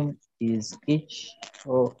what time is each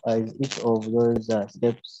of those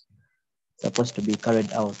steps supposed to be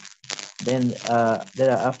carried out? Then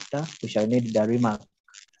thereafter, we shall need the remark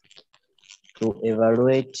to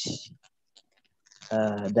evaluate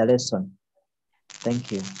the lesson.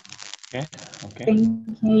 Thank you. Okay. Okay.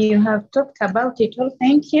 Thank you. You have talked about it all.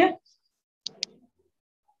 Thank you.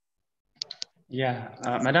 Yeah,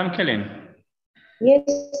 Madam Kellen. Yes,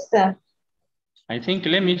 sir. I think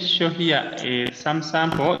let me show here some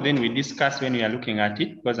sample, then we discuss when we are looking at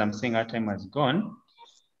it, because I'm saying our time has gone.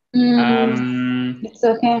 It's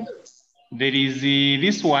okay. There is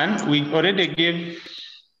this one, we already gave,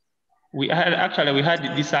 we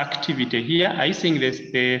had this activity here. Are you seeing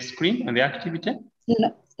the screen on the activity?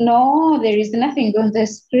 No, there is nothing on the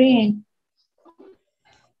screen.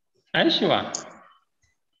 Are you sure?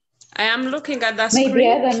 I am looking at the screen. Maybe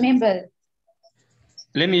other members.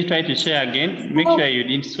 Let me try to share again. Make sure you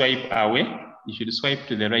didn't swipe away. You should swipe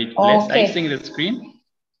to the right place. Okay. Are you seeing the screen?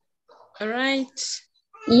 All right.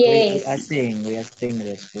 Yes. We are seeing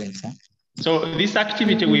the screen, sir. So this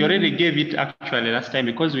activity, we already gave it actually last time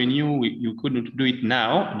because we knew you couldn't do it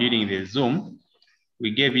now during the Zoom.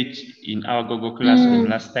 We gave it in our Google Classroom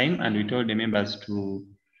last time, and we told the members to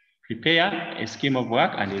prepare a scheme of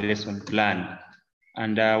work and a lesson plan.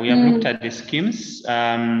 And we have looked at the schemes.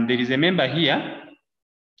 There is a member here.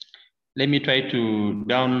 Let me try to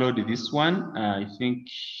download this one. I think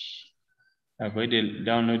I've already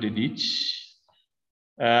downloaded it.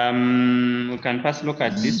 We can first look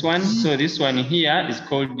at this one. So this one here is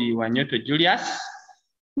called the Wanyoto Julius.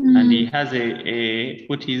 And he has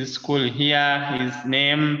put his school here, his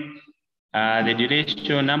name, the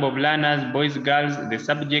duration, number of learners, boys, girls, the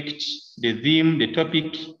subject, the theme, the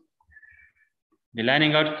topic. The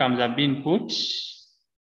learning outcomes have been put.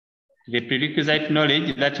 The prerequisite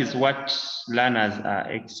knowledge, that is what learners are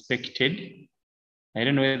expected. I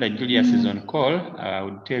don't know whether Julius is on call. I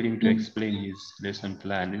would tell him to explain his lesson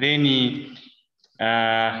plan. Then he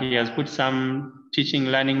has put some teaching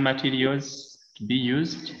learning materials to be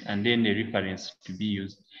used, and then the reference to be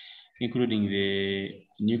used, including the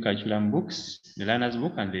new curriculum books, the learner's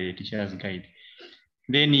book, and the teacher's guide.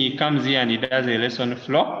 Then he comes here and he does a lesson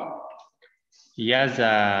flow. He has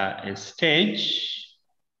a stage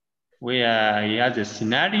where he has a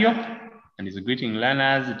scenario and he's greeting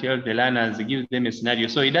learners, he tells the learners, he gives them a scenario.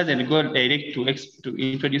 So he doesn't go direct to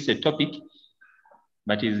introduce a topic,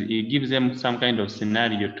 but he gives them some kind of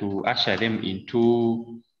scenario to usher them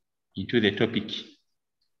into the topic.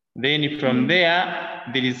 Then from there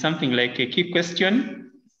is something like a key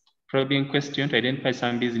question, probing question to identify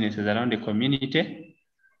some businesses around the community.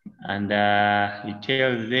 And he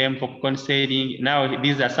tells them popcorn selling. Now,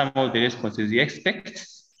 these are some of the responses he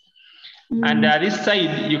expects. And this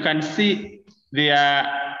side, you can see the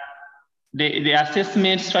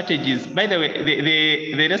assessment strategies. By the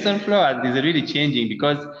way, the lesson flow is really changing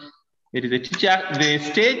because there is the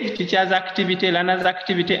stage, teacher's activity, learner's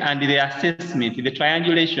activity, and the assessment. The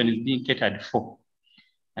triangulation is being catered for.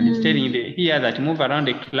 And it's telling you here that move around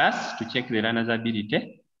the class to check the learner's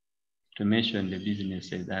ability to mention the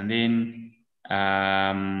businesses. And then,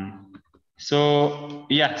 so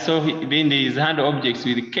then there is hand objects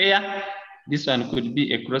with care. This one could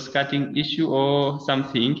be a cross-cutting issue or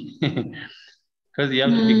something, because you have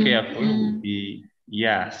to be careful.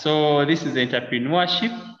 So this is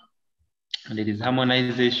entrepreneurship, and there is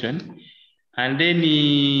harmonization. And then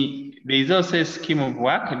there is also a scheme of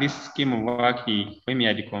work. This scheme of work, when we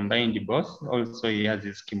had combined both, also he has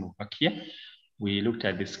a scheme of work here. We looked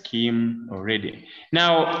at the scheme already.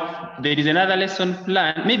 Now, there is another lesson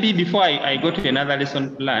plan. Maybe before I go to another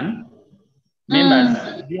lesson plan,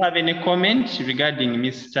 members, do you have any comment regarding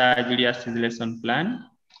Mr. Julius's lesson plan?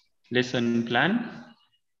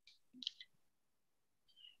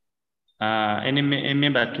 Any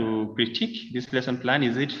member to critique this lesson plan?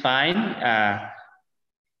 Is it fine?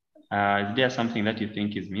 Is there something that you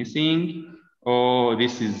think is missing? Oh,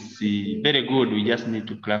 this is very good. We just need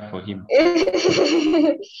to clap for him.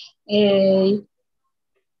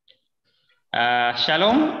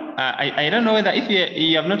 Shalom. I don't know whether if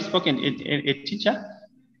you have not spoken a teacher,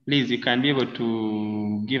 please, you can be able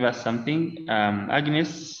to give us something.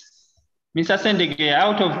 Agnes, Mr. Sendege,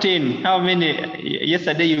 out of 10, how many?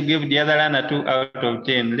 Yesterday you gave the other learner 2 out of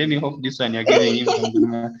 10. Let me hope this one you're giving him some good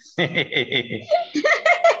marks. Mr.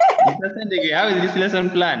 Sendege, how is this lesson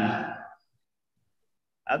plan?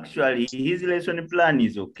 Actually, his lesson plan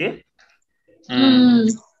is okay.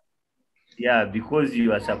 Yeah, because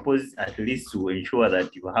you are supposed at least to ensure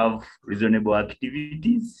that you have reasonable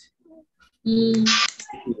activities.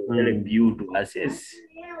 Help you to assess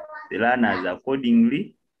the learners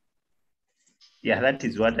accordingly. Yeah, that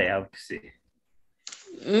is what I have to say.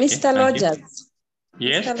 Mr. Rogers.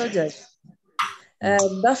 Yes. Mr. Rogers.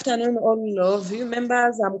 Good afternoon, all of you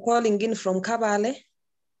members. I'm calling in from Kabale.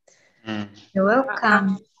 You're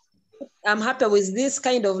welcome. I'm happy with this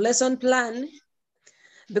kind of lesson plan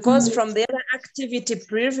because from the other activity,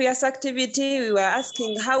 previous activity, we were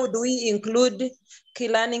asking how do we include key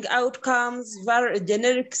learning outcomes,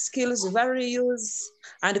 generic skills, values,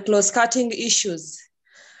 and close-cutting issues.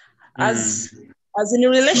 As in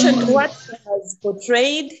relation to what he has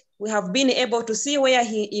portrayed, we have been able to see where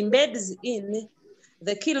he embeds in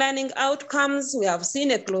the key learning outcomes. We have seen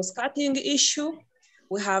a close-cutting issue.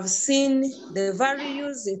 We have seen the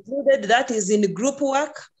values included, that is in group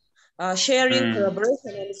work, sharing,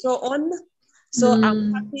 collaboration, and so on. So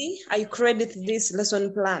I'm happy I credit this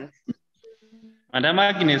lesson plan. Madam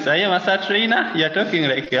Agnes, I am a master trainer. You're talking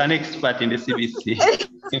like an expert in the CBC.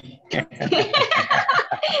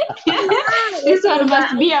 This one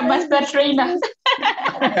must be a master trainer.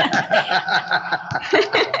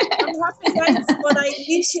 I'm happy guys for the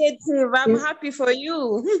initiative. I'm happy for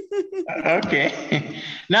you. Okay.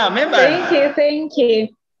 Now, members. Thank you.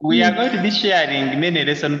 We are going to be sharing many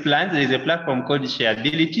lesson plans. There is a platform called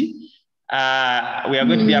Shareability. We are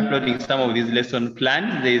going to be uploading some of these lesson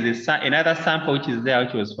plans. There is another sample which is there,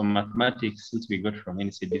 which was from mathematics, which we got from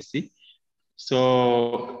NCBC.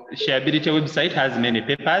 So Shareability website has many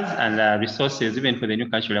papers and resources, even for the new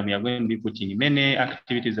curriculum. We are going to be putting many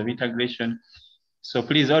activities of integration. So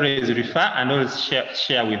please always refer and always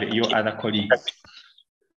share with your other colleagues.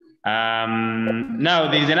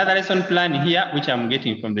 Now there is another lesson plan here, which I'm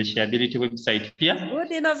getting from the Shareability website here.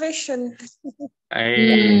 Good innovation.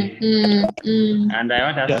 And I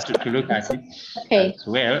want us to look at it as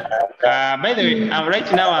well. By the way,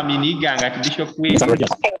 right now I'm in Igang at Bishop Way.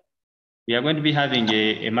 We are going to be having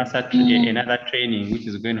another training, which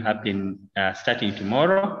is going to happen starting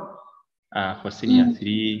tomorrow for senior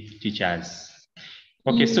 3 teachers.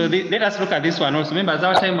 Okay, so let us look at this one also. Remember, as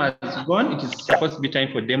our time has gone, it is supposed to be time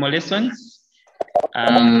for demo lessons.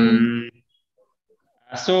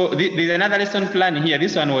 So there's another lesson plan here.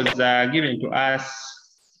 This one was given to us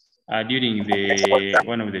during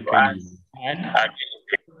one of the trainings.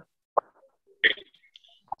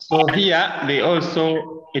 So here,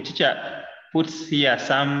 a teacher puts here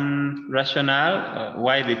some rationale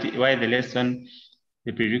why the lesson,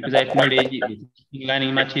 the prerequisite knowledge, the teaching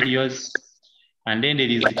learning materials, and then there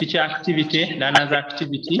is the teacher activity, learner's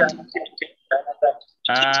activity.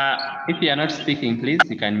 If you are not speaking, please,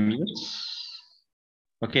 you can mute.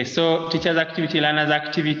 Okay, so teacher's activity, learner's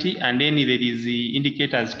activity, and then there is the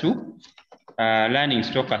indicators too, learning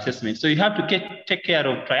stroke assessment. So you have to take care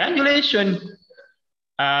of triangulation.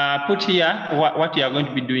 Put here what you are going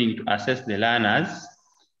to be doing to assess the learners.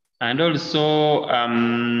 And also,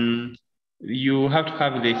 you have to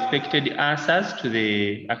have the expected answers to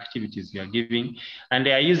the activities you are giving. And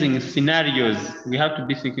they are using scenarios. We have to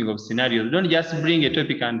be thinking of scenarios. Don't just bring a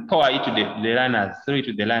topic and pour it to the learners, throw it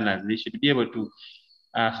to the learners. They should be able to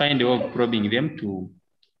find a way of probing them to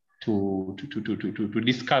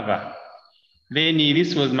discover. Then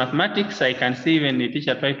this was mathematics. I can see when the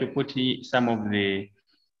teacher tried to put some of the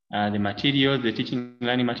materials, the teaching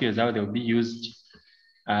learning materials, how they'll be used.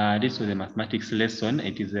 This was a mathematics lesson.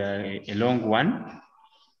 It is a long one.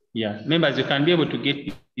 Yeah, members, you can be able to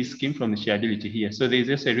get this scheme from the Shareability here. So there is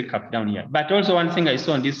also a recap down here. But also one thing I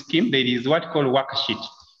saw on this scheme, there is what called worksheet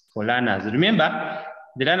for learners. Remember,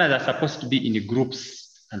 the learners are supposed to be in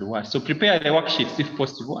groups and what. So prepare the worksheets if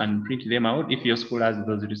possible and print them out if your school has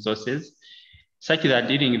those resources, such that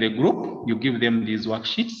during the group, you give them these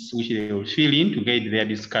worksheets, which they will fill in to guide their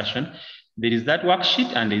discussion. There is that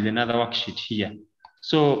worksheet and there is another worksheet here.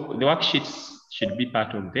 So the worksheets should be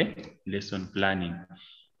part of the lesson planning.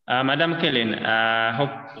 Madam Kellen,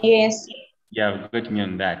 hope Yes. you have got me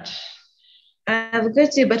on that. I've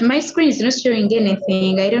got you, but my screen is not showing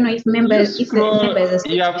anything. I don't know if members,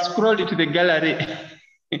 You have scrolled to the gallery.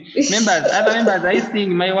 Other members, are you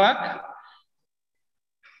seeing my work?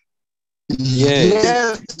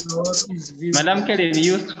 Yes. Madam Kellen,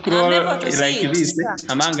 you scroll like this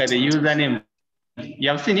among the username. You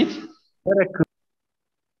have seen it? Let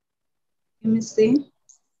me see.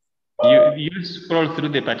 You scroll through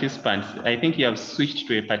the participants. I think you have switched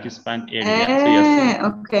to a participant area. So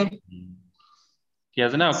okay. He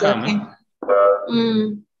has now come.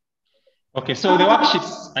 Okay. Okay, so the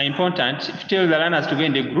worksheets are important. If you tell the learners to go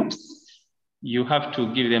in the groups, you have to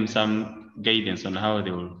give them some guidance on how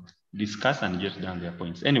they will discuss and jot down their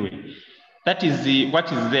points. Anyway, that is what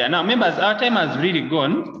is there. Now, members, our time has really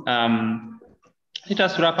gone. Let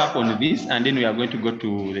us wrap up on this, and then we are going to go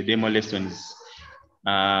to the demo lessons.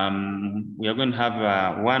 We are going to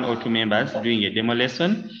have 1 or 2 members doing a demo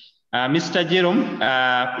lesson. Mr. Jerome,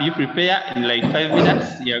 you prepare in like 5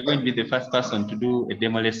 minutes. You are going to be the first person to do a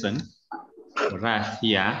demo lesson for us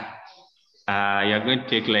here. You are going to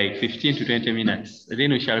take like 15 to 20 minutes.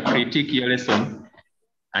 Then we shall critique your lesson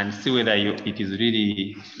and see whether it is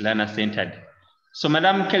really learner-centered. So,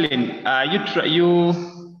 Madam Kellen,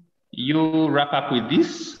 you wrap up with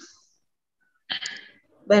this.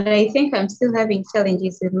 But I think I'm still having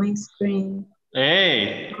challenges with my screen.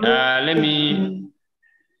 Hey, let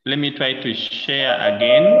me try to share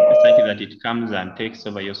again such that it comes and takes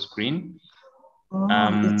over your screen.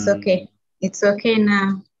 It's okay. It's okay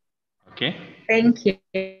now. Okay. Thank you.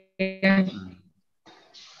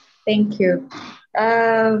 Thank you.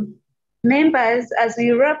 Members, as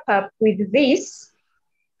we wrap up with this,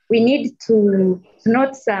 we need to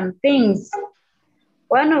note some things.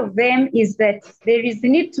 One of them is that there is a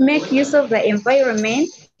need to make use of the environment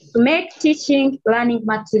to make teaching learning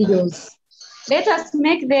materials. Let us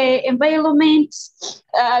make the environment,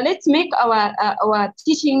 let's make our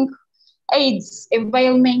teaching aids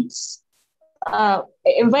environment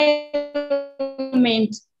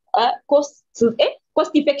cost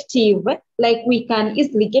effective, like we can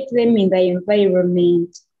easily get them in the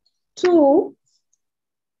environment. 2,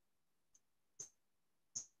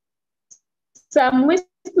 some waste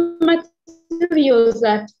materials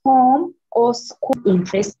at home or school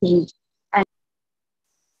interesting. And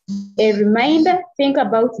a reminder, think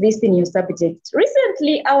about this in your subject.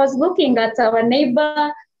 Recently, I was looking at our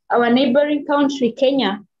neighboring country,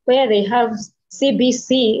 Kenya, where they have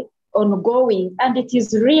CBC ongoing, and it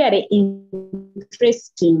is really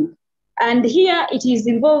interesting. And here it is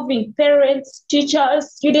involving parents,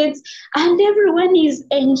 teachers, students, and everyone is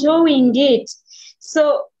enjoying it.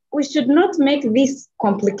 So we should not make this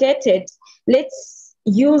complicated. Let's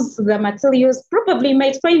use the materials. Probably you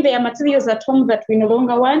might find there are materials at home that we no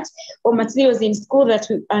longer want, or materials in school that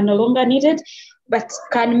are no longer needed, but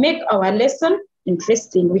can make our lesson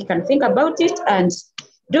interesting. We can think about it and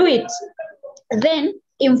do it. Then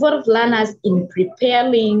involve learners in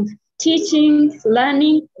preparing teaching,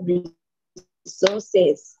 learning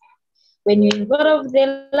resources. When you involve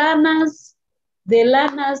the learners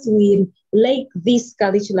will like this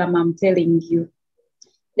curriculum, I'm telling you.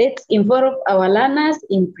 Let's involve our learners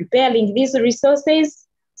in preparing these resources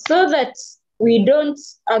so that we don't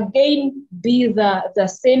again be the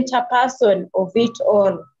center person of it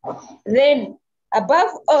all. Then,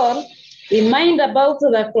 above all, remind about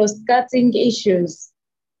the cross-cutting issues.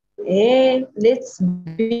 Let's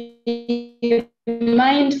be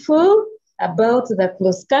mindful about the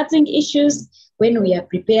cross-cutting issues when we are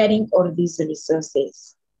preparing all these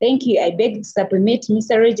resources. Thank you. I beg to submit,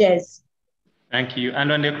 Mr. Rogers. Thank you.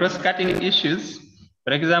 And on the cross-cutting issues,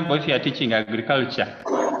 for example, if you are teaching agriculture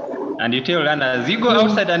and you tell learners, you go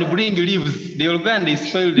outside and bring leaves, they will go and they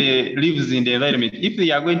spoil the leaves in the environment. If they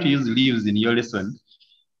are going to use leaves in your lesson,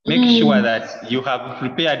 make sure that you have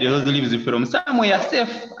prepared those leaves from somewhere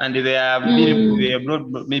safe and they are brought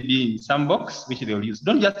maybe in some box which they will use.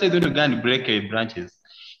 Don't just tell them to go and break branches.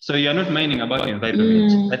 So you are not minding about the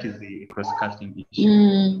environment. That is the cross-cutting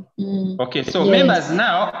issue. Okay, so members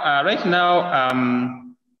now, right now,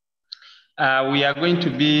 we are going to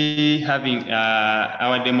be having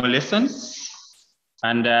our demo lessons,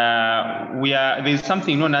 and there's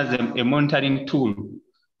something known as a monitoring tool.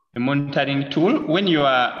 A monitoring tool. When you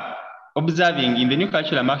are observing in the new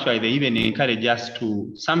curriculum, actually, they even encourage us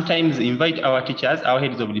to sometimes invite our teachers, our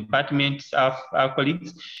heads of departments, our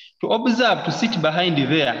colleagues, to observe, to sit behind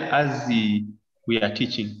there as we are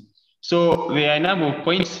teaching. So there are a number of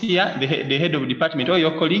points here. The head of department or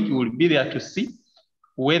your colleague will be there to see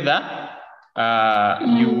whether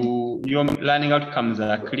your learning outcomes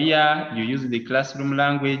are clear, you use the classroom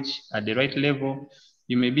language at the right level,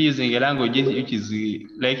 you may be using a language which is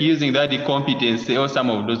like using the competency or some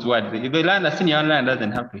of those words. The learner, senior learner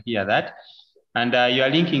doesn't have to hear that. And you are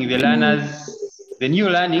linking the learners, the new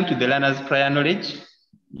learning to the learner's prior knowledge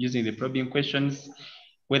using the probing questions,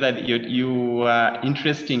 whether you are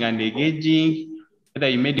interesting and engaging, whether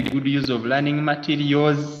you made good use of learning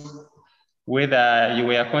materials, whether you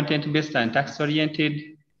were content-based and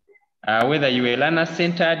task-oriented, whether you were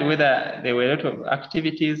learner-centered, whether there were a lot of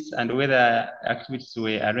activities, and whether activities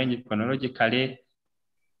were arranged chronologically,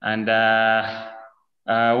 and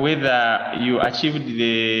whether you achieved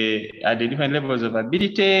the different levels of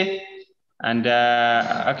ability, and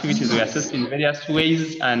activities were assessed in various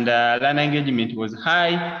ways, and learner engagement was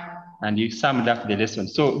high, and you summed up the lesson.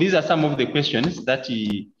 So these are some of the questions that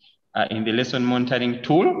are in the lesson monitoring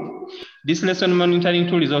tool. This lesson monitoring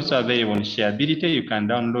tool is also available on Shareability. You can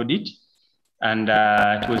download it, and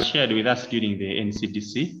it was shared with us during the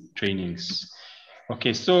NCDC trainings.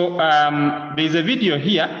 Okay, so there's a video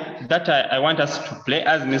here that I want us to play,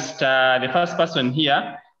 as the first person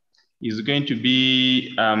here is going to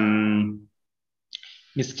be our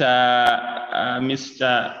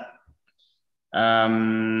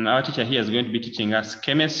teacher here is going to be teaching us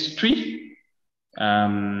chemistry.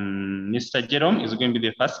 Mr. Jerome is going to be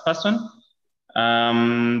the first person.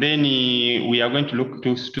 Then we are going to look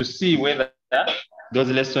to see whether those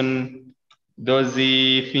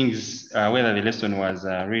things, whether the lesson was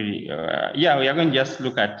really, yeah, we are going to just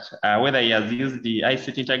look at whether he has used the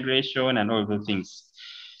ICT integration and all those things.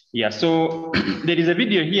 Yeah, so there is a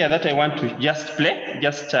video here that I want to just play,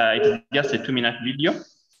 it's just a 2-minute video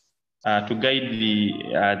to guide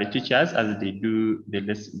the teachers as they do the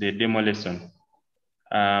demo lesson.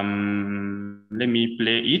 Let me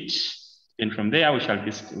play it, and from there we shall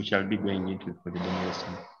be going into for the demo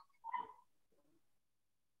lesson.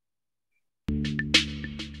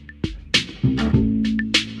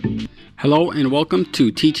 Hello and welcome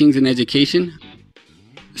to Teachings in Education,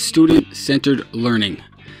 Student-Centered Learning.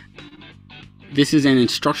 This is an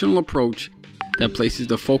instructional approach that places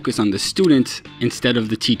the focus on the student instead of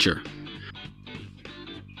the teacher.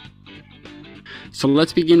 So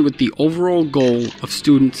let's begin with the overall goal of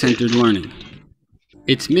student-centered learning.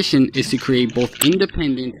 Its mission is to create both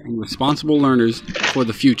independent and responsible learners for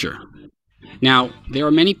the future. Now, there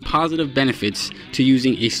are many positive benefits to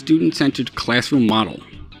using a student-centered classroom model.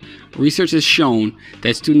 Research has shown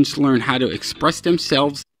that students learn how to express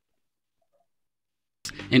themselves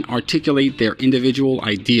and articulate their individual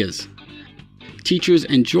ideas. Teachers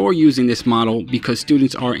enjoy using this model because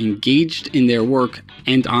students are engaged in their work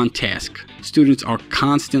and on task. Students are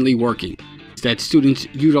constantly working. That students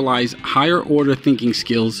utilize higher order thinking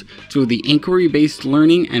skills through the inquiry-based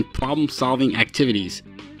learning and problem-solving activities.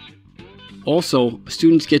 Also,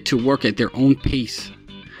 students get to work at their own pace.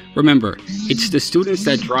 Remember, it's the students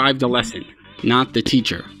that drive the lesson, not the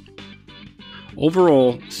teacher.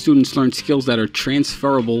 Overall, students learn skills that are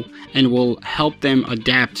transferable and will help them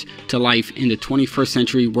adapt to life in the 21st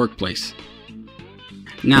century workplace.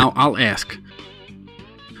 Now, I'll ask,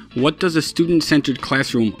 what does a student-centered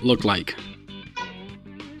classroom look like?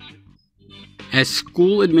 As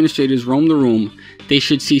school administrators roam the room, they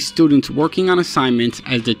should see students working on assignments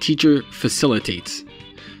as the teacher facilitates.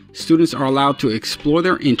 Students are allowed to explore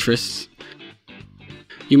their interests.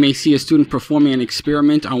 You may see a student performing an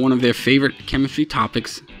experiment on one of their favorite chemistry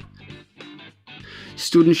topics.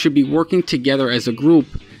 Students should be working together as a group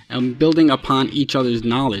and building upon each other's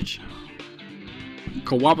knowledge.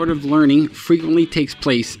 Cooperative learning frequently takes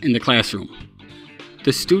place in the classroom.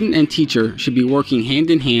 The student and teacher should be working hand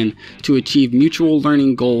in hand to achieve mutual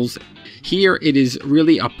learning goals. Here it is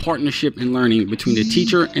really a partnership in learning between the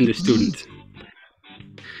teacher and the student.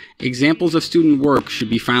 Examples of student work should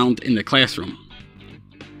be found in the classroom.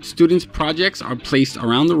 Students' projects are placed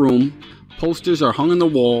around the room, posters are hung on the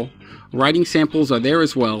wall, writing samples are there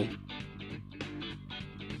as well.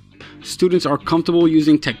 Students are comfortable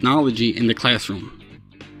using technology in the classroom.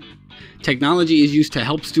 Technology is used to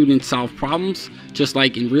help students solve problems, just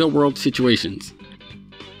like in real-world situations.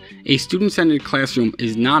 A student-centered classroom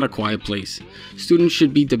is not a quiet place. Students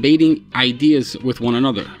should be debating ideas with one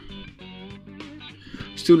another.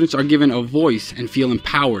 Students are given a voice and feel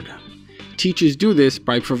empowered. Teachers do this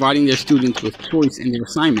by providing their students with choice in their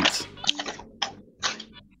assignments.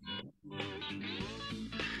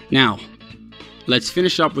 Now, let's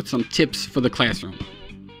finish up with some tips for the classroom.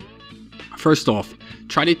 First off,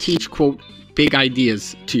 try to teach, quote, big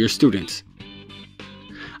ideas to your students.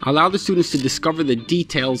 Allow the students to discover the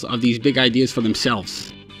details of these big ideas for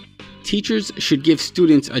themselves. Teachers should give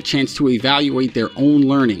students a chance to evaluate their own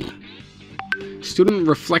learning. Student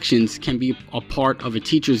reflections can be a part of a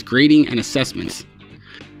teacher's grading and assessments.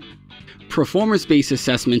 Performance-based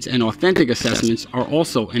assessments and authentic assessments are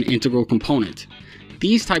also an integral component.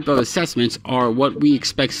 These type of assessments are what we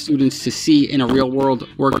expect students to see in a real-world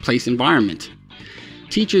workplace environment.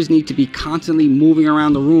 Teachers need to be constantly moving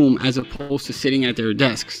around the room as opposed to sitting at their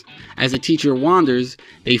desks. As a teacher wanders,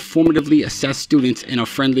 they formatively assess students in a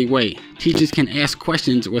friendly way. Teachers can ask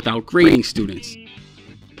questions without grading students.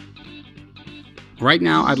 Right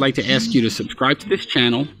now, I'd like to ask you to subscribe to this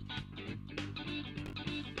channel.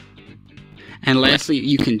 And lastly,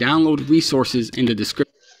 you can download resources in the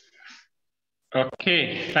description.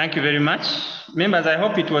 Okay, thank you very much. Members, I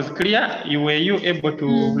hope it was clear. Were you able to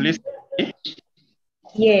listen?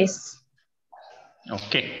 Yes.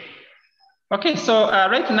 Okay. Okay, so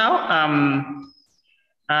right now,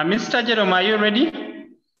 Mr. Jerome, are you ready?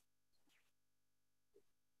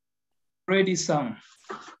 Ready, Sam.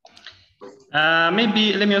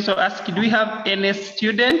 Maybe let me also ask, do we have any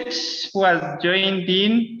student who has joined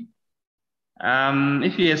in?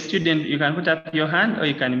 If you're a student, you can put up your hand or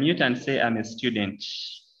you can mute and say, I'm a student.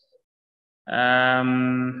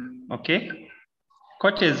 Okay.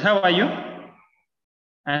 Cortez, how are you?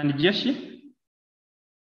 And Joshi?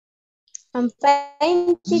 I'm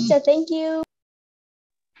fine, teacher. Thank you.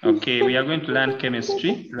 Okay, we are going to learn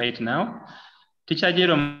chemistry right now. Teacher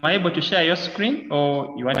Jerome, are you able to share your screen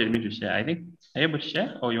or you wanted me to share? I think, are you able to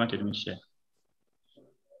share or you wanted me to share?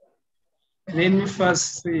 Let me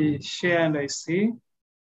first share and I see.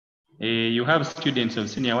 You have students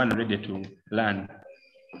of senior one ready to learn.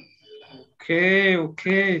 Okay,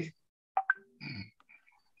 okay.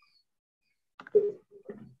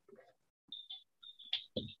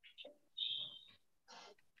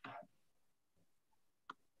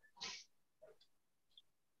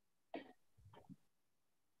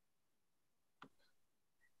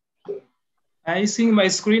 Are you seeing my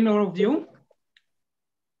screen, all of you?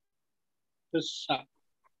 Yes, sir.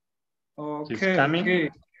 Okay, it's coming.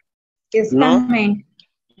 okay. It's coming.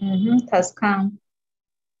 It has come.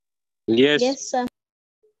 Yes. Yes, sir.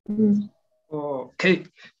 Okay.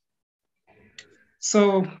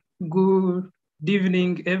 So, good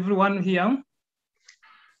evening, everyone here.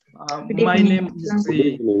 My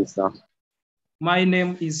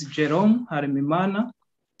name is Jerome Harimimana.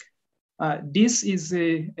 This is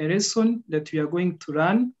a lesson that we are going to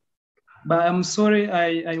run, but I'm sorry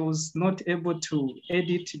I was not able to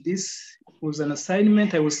edit this. It was an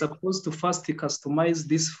assignment. I was supposed to first customize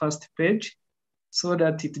this first page so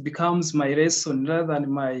that it becomes my lesson rather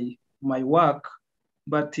than my work.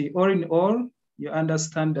 But all in all, you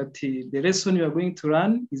understand that the lesson you are going to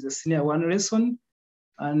run is a senior one lesson,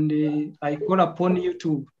 and I call upon you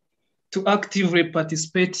to actively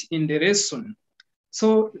participate in the lesson.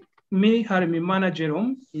 So me, Harimimana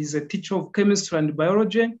Jerome, is a teacher of chemistry and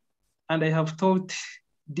biology, and I have taught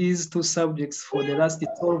these two subjects for the last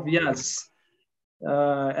 12 years.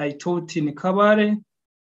 I taught in Kabare,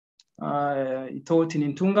 I taught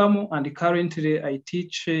in Ntungamo, and currently I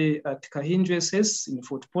teach at Kahinju SS in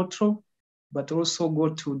Fort Potro, but also go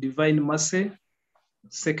to Divine Mercy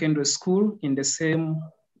Secondary School in the same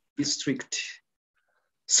district.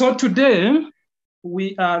 So today,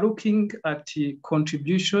 we are looking at the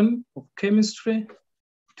contribution of chemistry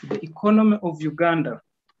to the economy of Uganda.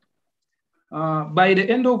 By the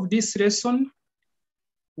end of this lesson,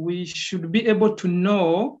 we should be able to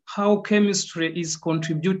know how chemistry is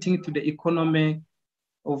contributing to the economy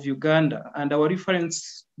of Uganda. And our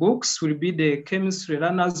reference books will be the Chemistry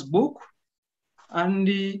Learner's Book and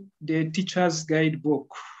the Teacher's Guide Book.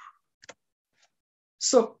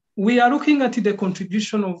 So we are looking at the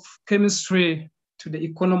contribution of chemistry to the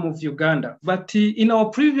economy of Uganda. But in our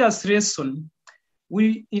previous lesson,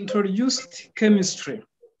 we introduced chemistry.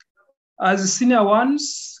 As senior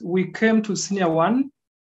ones, we came to senior one,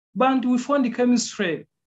 but we found the chemistry.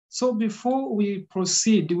 So before we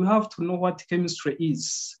proceed, we have to know what chemistry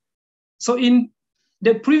is. So in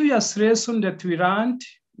the previous lesson that we learned,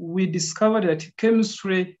 we discovered that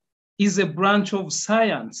chemistry is a branch of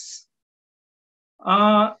science.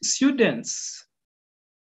 Students,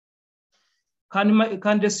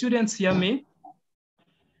 can the students hear me?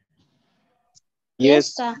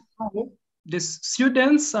 Yes, sir. The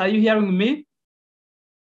students, are you hearing me?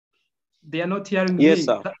 They are not hearing me. Yes,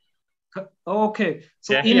 sir. Okay,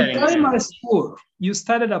 so in primary school, you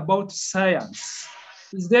studied about science.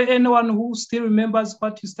 Is there anyone who still remembers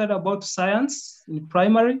what you studied about science in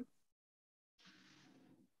primary?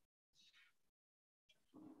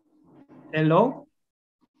 Hello?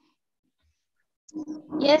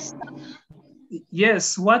 Yes.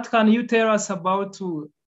 Yes, what can you tell us about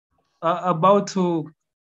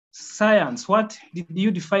Science, what did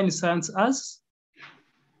you define science as?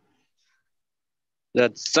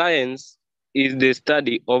 That science is the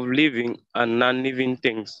study of living and non-living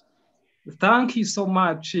things. Thank you so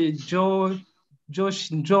much, Josh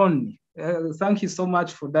John. Thank you so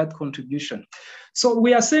much for that contribution. So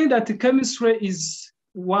we are saying that chemistry is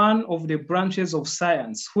one of the branches of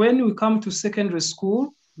science. When we come to secondary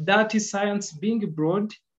school, that is science being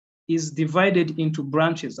broad is divided into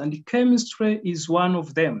branches, and chemistry is one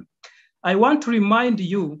of them. I want to remind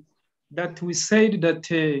you that we said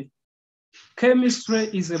that chemistry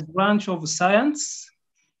is a branch of science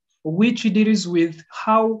which deals with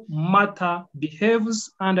how matter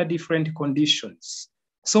behaves under different conditions.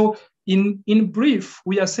 So in brief,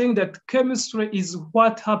 we are saying that chemistry is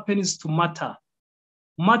what happens to matter.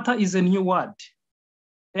 Matter is a new word.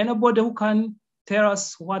 Anybody who can tell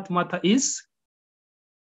us what matter is?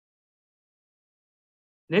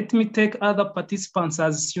 Let me take other participants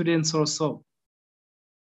as students also.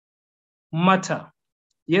 Matter.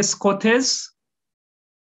 Yes, Cortez?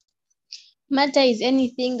 Matter is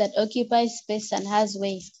anything that occupies space and has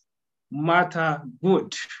weight. Matter,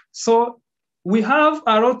 good. So we have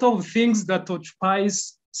a lot of things that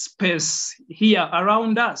occupies space here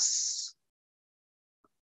around us.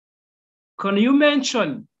 Can you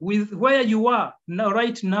mention with where you are now,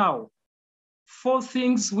 right now, 4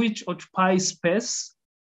 things which occupy space?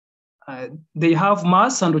 They have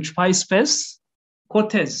mass and occupy space.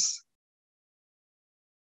 Cortez.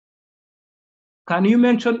 Can you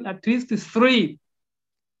mention at least 3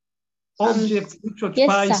 objects which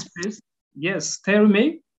occupy space? Yes, tell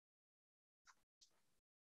me.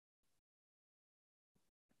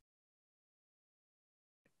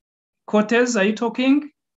 Cortez, are you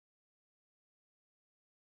talking?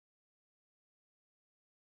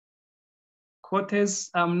 Cortez,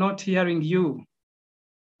 I'm not hearing you.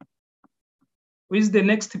 Who is the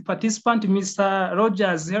next participant? Mr.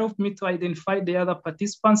 Rogers, help me to identify the other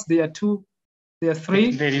participants. There are 2, there are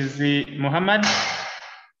 3. There is the Muhammad.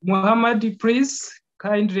 Muhammad, please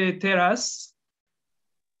kindly tell us.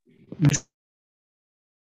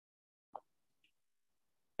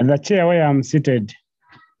 The chair where I'm seated.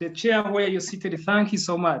 The chair where you're seated, thank you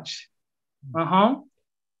so much.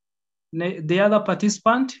 The other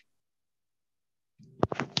participant?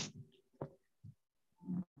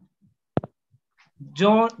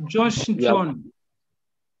 Josh John.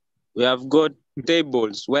 We have got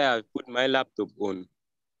tables where I put my laptop on.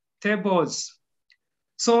 Tables.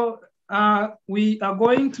 So we are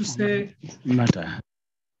going to say matter.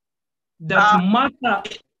 That matter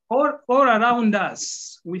all around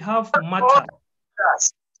us, we have matter.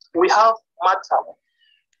 We have matter.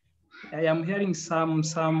 I am hearing some.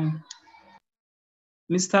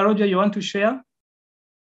 Mr. Roger, you want to share?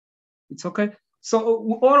 It's okay.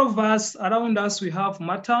 So all of us around us, we have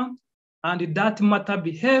matter, and that matter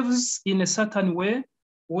behaves in a certain way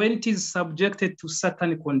when it is subjected to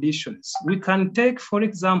certain conditions. We can take, for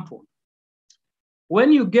example,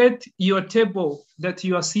 when you get your table that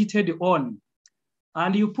you are seated on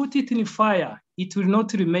and you put it in fire, it will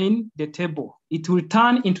not remain the table. It will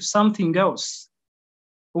turn into something else.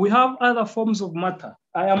 We have other forms of matter.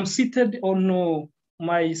 I am seated on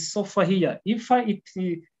my sofa here. If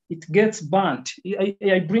it gets burnt,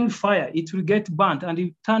 I bring fire, it will get burnt and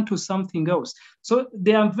it turn to something else. So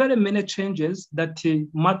there are very many changes that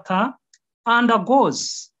matter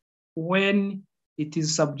undergoes when it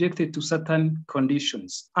is subjected to certain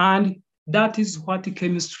conditions. And that is what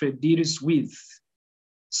chemistry deals with.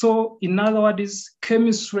 So in other words,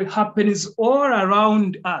 chemistry happens all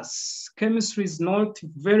around us. Chemistry is not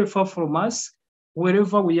very far from us.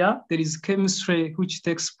 Wherever we are, there is chemistry which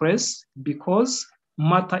takes place because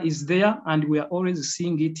matter is there and we are always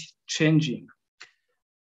seeing it changing.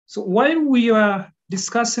 So while we are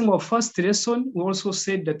discussing our first lesson, we also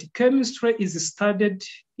said that chemistry is studied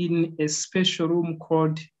in a special room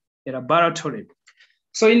called a laboratory.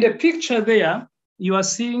 So in the picture there, you are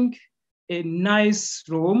seeing a nice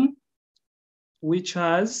room which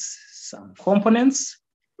has some components.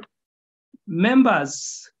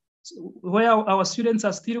 Members, where our students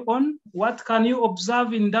are still on, what can you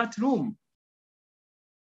observe in that room?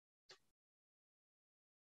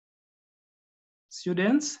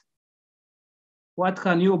 Students, what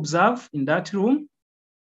can you observe in that room?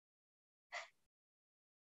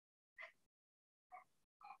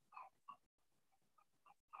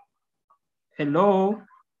 Hello?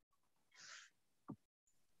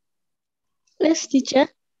 Yes, teacher.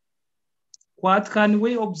 What can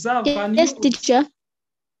we observe? Yes, teacher.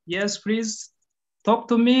 Yes, please. Talk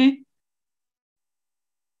to me.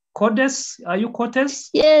 Cordes, are you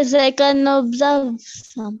Cordes? Yes, I can observe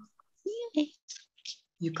some.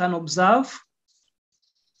 You can observe.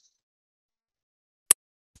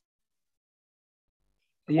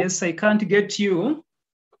 Yes, I can't get you,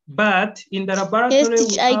 but in the laboratory, Yes,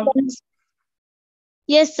 teacher,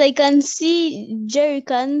 yes, I can see jerry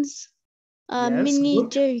cans, yes, mini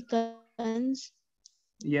good. jerry cans.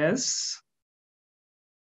 Yes.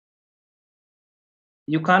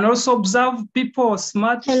 You can also observe people,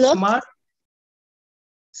 smart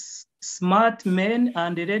men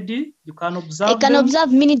and lady. You can observe I can them.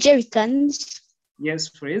 observe mini jerry cans. Yes,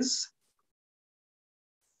 please.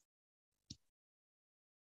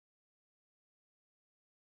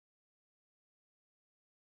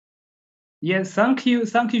 Yes, thank you.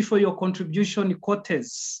 Thank you for your contribution,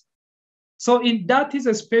 Cortez. So that is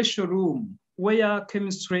a special room where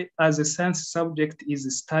chemistry as a science subject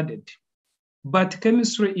is studied. But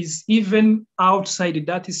chemistry is even outside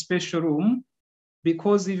that special room,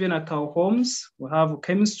 because even at our homes, we have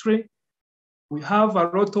chemistry. We have a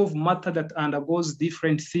lot of matter that undergoes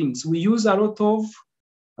different things. We use a lot of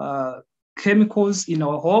chemicals in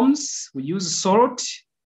our homes. We use salt.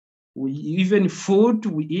 We even food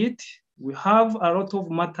we eat. We have a lot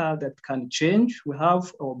of matter that can change. We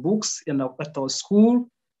have our books at our school.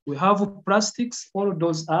 We have plastics. All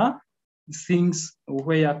those are things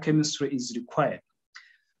where chemistry is required.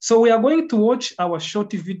 So we are going to watch our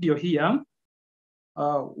short video here,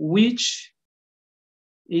 which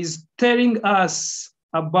is telling us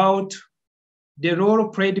about the role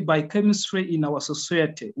played by chemistry in our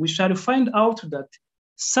society. We shall find out that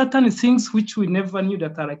certain things which we never knew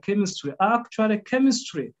that are chemistry are actually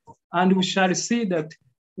chemistry. And we shall see that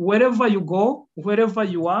wherever you go, wherever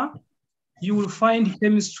you are, you will find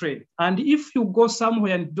chemistry. And if you go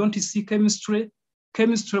somewhere and don't see chemistry,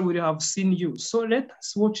 chemistry will have seen you. So let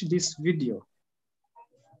us watch this video.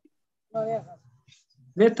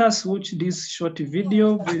 Let us watch this short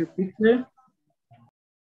video very quickly.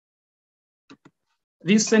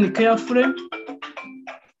 Listen carefully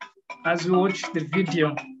as we watch the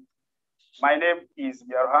video. My name is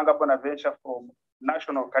Yaruhanga Bonaventure from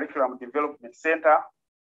National Curriculum Development Center,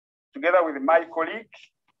 together with my colleague,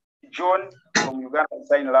 John from Uganda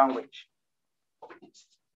Sign Language.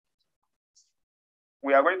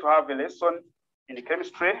 We are going to have a lesson in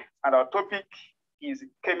chemistry, and our topic is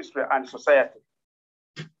chemistry and society.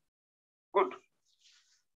 Good.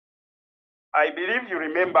 I believe you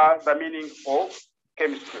remember the meaning of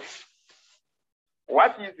chemistry.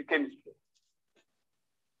 What is chemistry?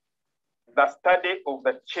 The study of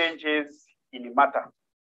the changes in matter.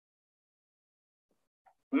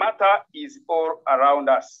 Matter is all around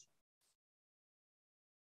us.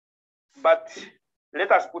 But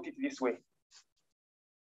let us put it this way.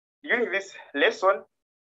 During this lesson,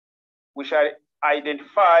 we shall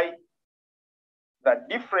identify the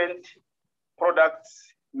different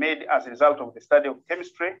products made as a result of the study of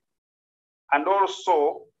chemistry, and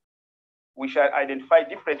also we shall identify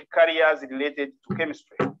different careers related to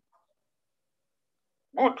chemistry.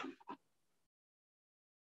 Good.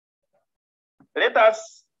 Let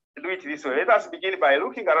us do it this way. Let us begin by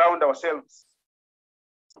looking around ourselves,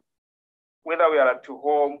 whether we are at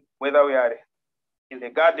home, whether we are in the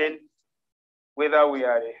garden, whether we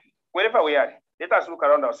are wherever we are. Let us look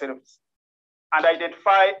around ourselves and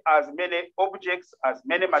identify as many objects, as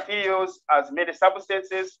many materials, as many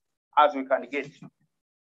substances as we can get.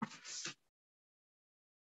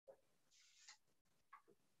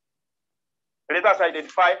 Let us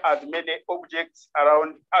identify as many objects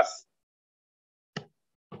around us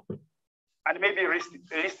and maybe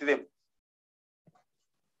list them.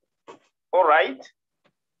 All right.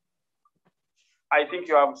 I think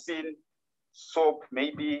you have seen soap,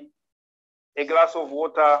 maybe a glass of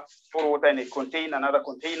water, pour water in a container, another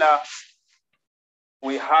container.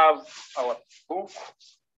 We have our book,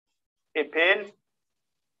 a pen,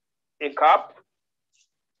 a cup,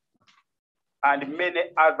 and many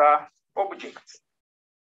other objects.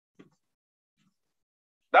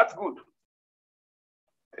 That's good.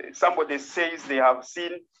 Somebody says they have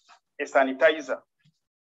seen a sanitizer,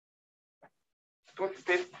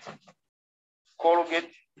 toothpaste,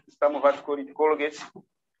 Colgate, some of us call it Colgate,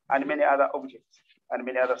 and many other objects and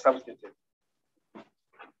many other substances.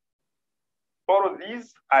 All of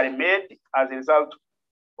these are made as a result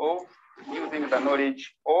of using the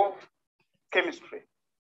knowledge of chemistry.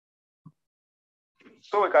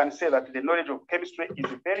 So we can say that the knowledge of chemistry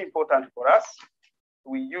is very important for us.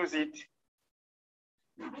 We use it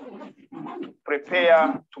to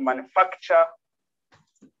prepare, to manufacture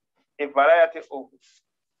a variety of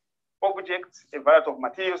objects, a variety of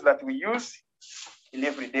materials that we use in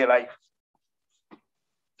everyday life.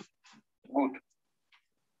 Good.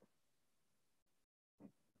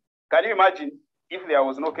 Can you imagine if there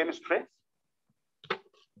was no chemistry.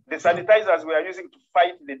 The sanitizers we are using to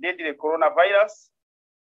fight the deadly coronavirus,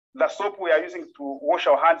 the soap we are using to wash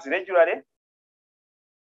our hands regularly,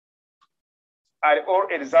 are all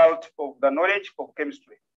a result of the knowledge of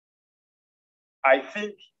chemistry. I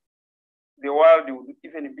think the world would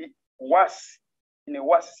even be worse, in a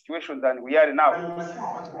worse situation than we are now,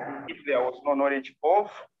 if there was no knowledge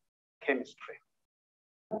of chemistry.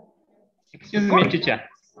 Excuse me, teacher.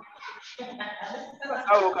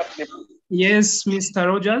 Yes, Mr.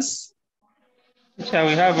 Rogers. Teacher,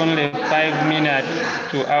 we have only 5 minutes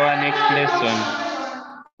to our next lesson.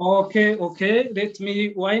 Okay, let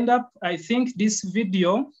me wind up. I think this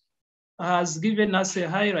video has given us a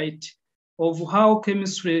highlight of how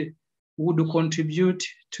chemistry would contribute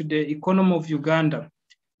to the economy of Uganda.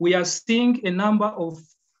 We are seeing a number of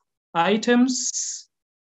items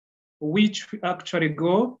which we actually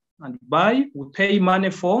go and buy, we pay money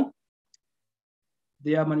for.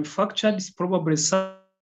 They are manufactured, probably some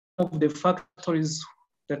of the factories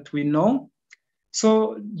that we know.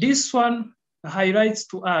 So this one highlights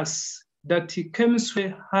to us that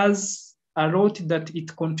chemistry has a lot that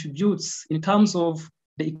it contributes in terms of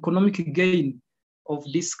the economic gain of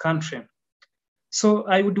this country. So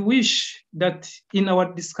I would wish that in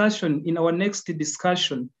our discussion, in our next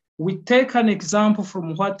discussion, we take an example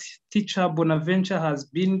from what Teacher Bonaventure has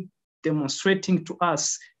been demonstrating to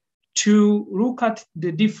us to look at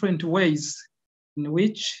the different ways in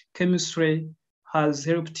which chemistry has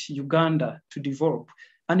helped Uganda to develop.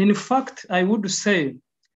 And in fact, I would say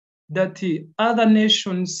that other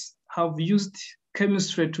nations have used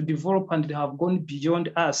chemistry to develop and they have gone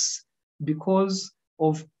beyond us because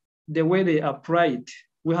of the way they applied.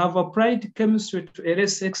 We have applied chemistry to a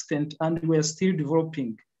less extent and we are still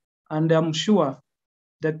developing. And I'm sure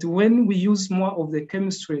that when we use more of the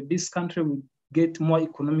chemistry, this country will get more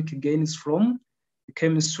economic gains from the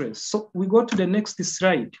chemistry. So we go to the next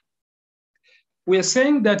slide. We are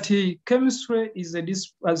saying that chemistry is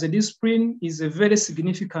as a discipline is a very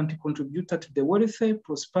significant contributor to the welfare,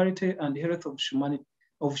 prosperity, and health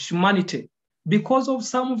of humanity because of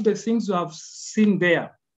some of the things we have seen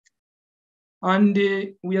there. And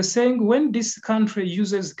we are saying when this country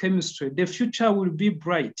uses chemistry, the future will be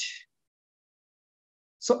bright.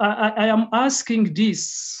 So I am asking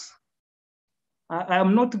this. I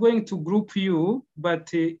am not going to group you,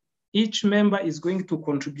 but each member is going to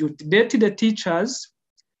contribute. The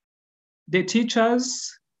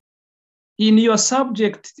teachers, in your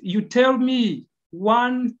subject, you tell me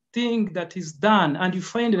one thing that is done and you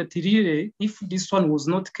find that really, if this one was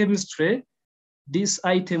not chemistry, this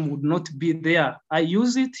item would not be there. I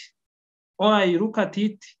use it or I look at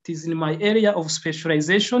it, it is in my area of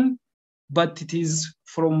specialization, but it is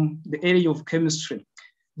from the area of chemistry.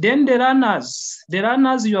 Then the runners,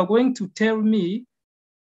 you are going to tell me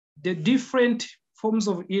the different forms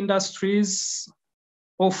of industries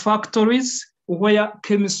or factories where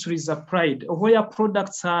chemistry is applied, where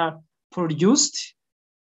products are produced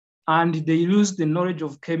and they use the knowledge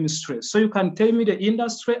of chemistry. So you can tell me the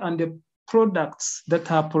industry and the products that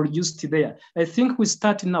are produced there. I think we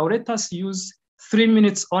start now. Let us use 3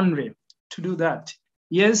 minutes only to do that.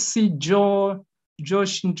 Yes,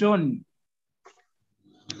 Josh and John.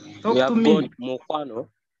 Talk to me.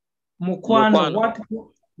 Mukwano.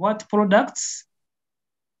 What products?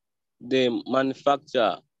 They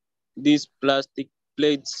manufacture these plastic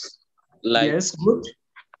plates. Like yes, good.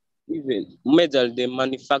 Even major, they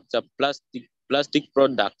manufacture plastic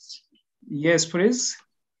products. Yes, please.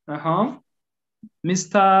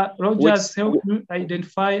 Mr. Rogers, help me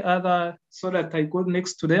identify other so that I go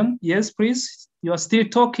next to them. Yes, please. You are still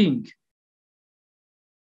talking.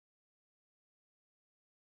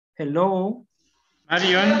 Hello.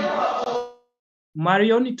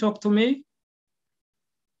 Marion, you talk to me.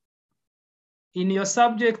 In your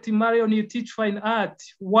subject, Marion, you teach fine art.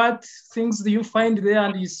 What things do you find there?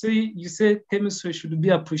 And you say chemistry should be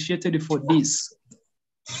appreciated for this.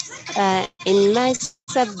 In my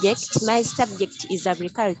subject is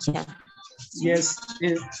agriculture. Yes,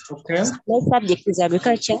 okay. My subject is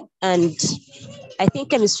agriculture, and I think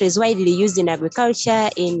chemistry is widely used in agriculture,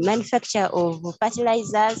 in manufacture of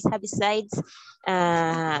fertilizers, herbicides,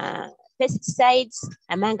 pesticides,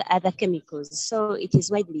 among other chemicals. So it is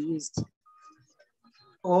widely used.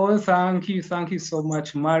 Oh, thank you so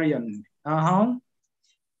much, Marian.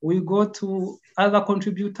 We go to other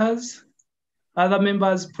contributors, other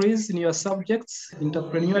members, please, in your subjects,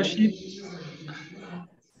 entrepreneurship,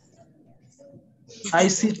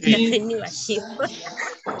 ICT.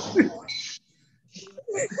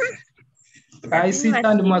 ICT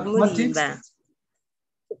and mathematics.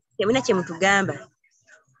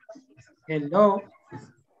 Hello.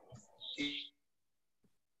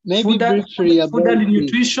 Maybe briefly about food and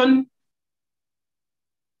nutrition.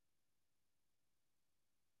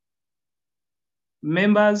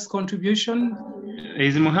 Members' contribution.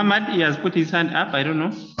 Is Muhammad? He has put his hand up. I don't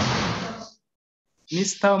know.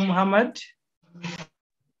 Mr. Muhammad.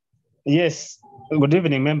 Yes. Good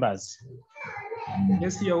evening, members.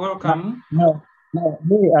 Yes, you're welcome. Now,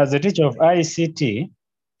 me as a teacher of ICT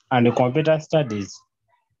and computer studies.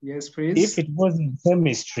 Yes, please. If it was in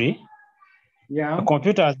chemistry, yeah,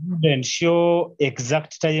 computers wouldn't show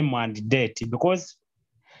exact time and date because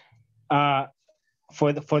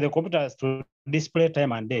for the computers to display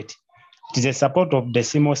time and date, it is a support of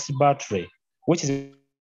DEMYSTIFIED battery, which is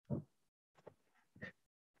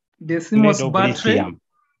DEMYSTIFIED battery. Lithium.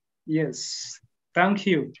 Yes, thank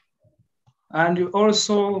you. And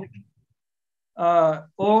also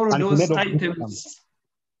all those items,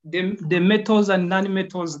 the metals and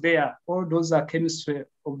non-metals there, all those are chemistry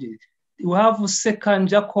objects. You have second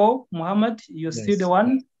Jacob, Muhammad, you're still the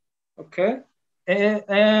one? Okay.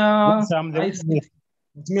 It's me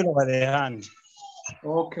over the hand.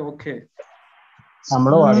 Okay, okay. I'm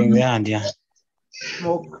lowering the hand, yeah.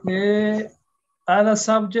 Okay. Other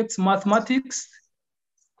subjects, mathematics.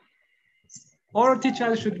 All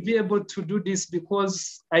teachers should be able to do this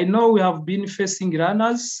because I know we have been facing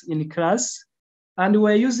runners in class and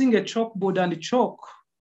we're using a chalkboard and a chalk.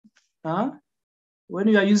 Huh? When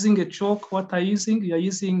you are using a chalk, what are you using? You are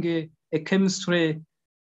using a chemistry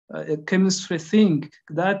thing.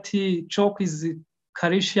 That chalk is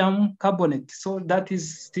calcium carbonate. So that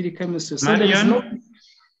is still chemistry. So there is no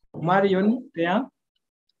Marion there.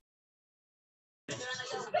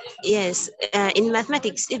 Yes, in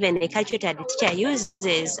mathematics, even a calculator the teacher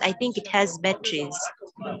uses, I think it has batteries,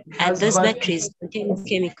 and those batteries contain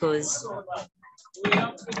chemicals.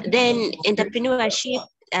 Then entrepreneurship,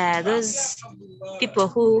 those people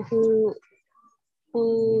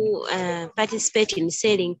who participate in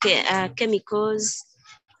selling chemicals,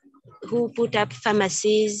 who put up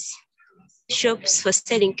pharmacies, shops for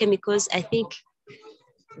selling chemicals, I think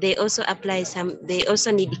they also apply some, they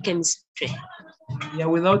also need chemistry. Yeah,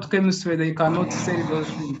 without chemistry, they cannot sell those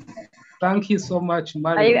things. Thank you so much,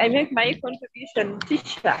 Mario. I make my contribution,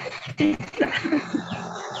 teacher.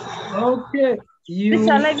 Okay.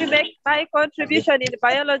 Teacher, let me make my contribution in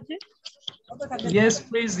biology. Yes,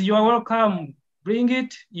 please. You are welcome. Bring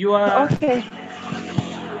it. You are. Okay.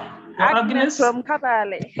 Agnes from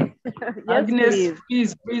Kabale. Yes, Agnes,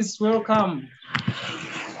 please, welcome.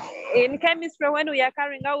 In chemistry, when we are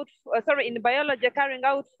carrying out, in biology, carrying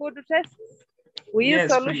out food tests, we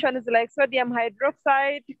use solutions like sodium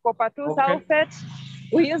hydroxide, copper-2 sulfate.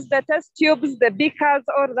 We use the test tubes, the beakers,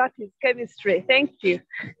 all that is chemistry. Thank you.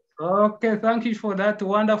 Okay, thank you for that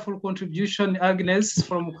wonderful contribution, Agnes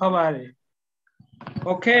from Kabale.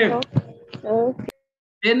 Okay.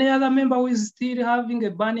 Any other member who is still having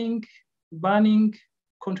a burning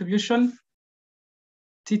contribution?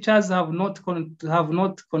 Teachers have not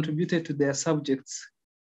contributed to their subjects.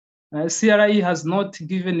 CRE has not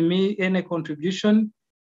given me any contribution,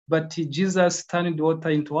 but Jesus turned water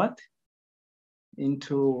into what?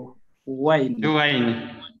 Into wine. Wine.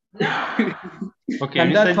 Okay,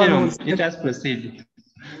 and Mr. Jerome, let us proceed.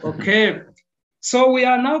 Okay, so we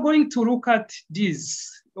are now going to look at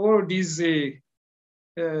all these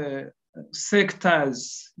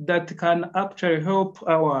sectors that can actually help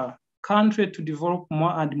our country to develop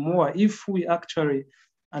more and more if we actually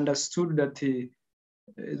understood that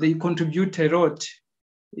they contribute a lot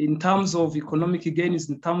in terms of economic gains,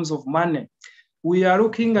 in terms of money. We are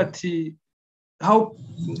looking at how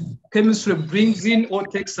chemistry brings in or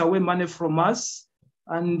takes away money from us.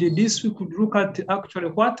 And this we could look at actually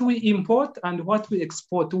what we import and what we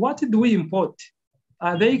export. What do we import?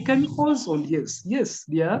 Are they chemicals? Or yes,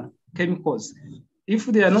 they are chemicals. If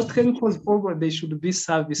they are not chemicals, probably they should be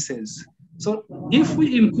services. So if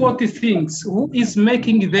we import things, who is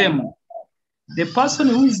making them? The person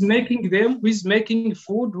who is making them, who is making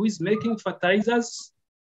food, who is making fertilizers,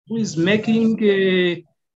 who is making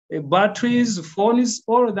batteries, phones,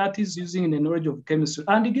 all that is using the knowledge of chemistry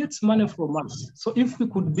and it gets money from us. So if we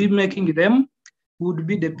could be making them, we would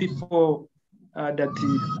be the people that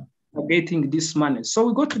are getting this money. So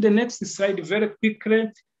we go to the next slide very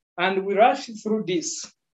quickly and we rush through this.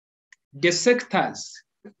 The sectors,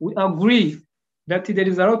 we agree that there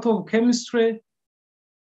is a lot of chemistry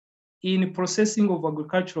in processing of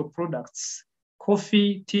agricultural products.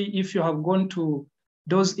 Coffee, tea, if you have gone to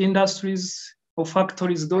those industries or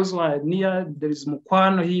factories, those who are near, there is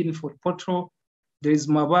Mukwano here in Fort Portal, there is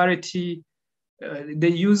Mabareti. They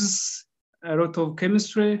use a lot of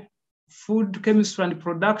chemistry food chemistry and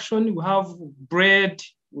production. We have bread,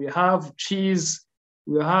 we have cheese,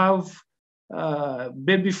 we have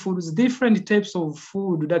baby foods, different types of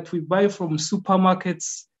food that we buy from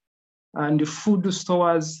supermarkets and food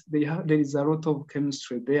stores. There is a lot of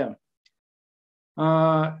chemistry there.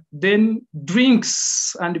 Then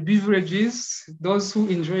drinks and beverages, those who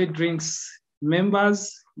enjoy drinks,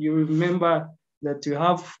 members, you remember that you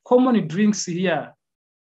have common drinks here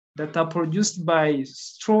that are produced by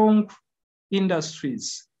strong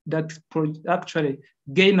industries that actually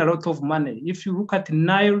gain a lot of money. If you look at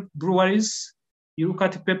Nile breweries, you look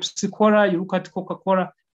at Pepsi Cola, you look at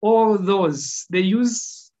Coca-Cola, all those, they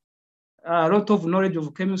use a lot of knowledge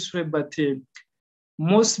of chemistry, but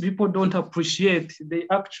most people don't appreciate. They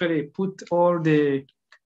actually put all the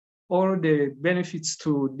benefits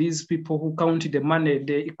to these people who count the money,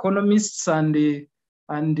 the economists and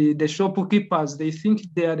the shopkeepers. They think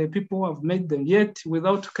they are the people who have made them. Yet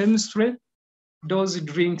without chemistry, those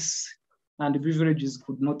drinks and beverages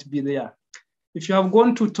could not be there. If you have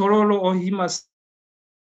gone to Tororo or Himas,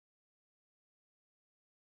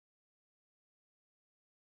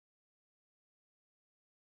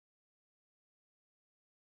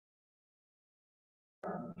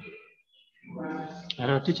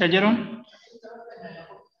 hello, Teacher Jerome.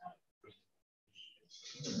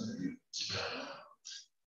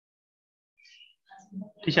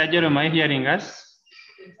 Teacher Jerome, are you hearing us?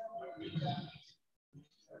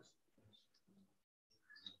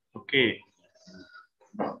 Okay.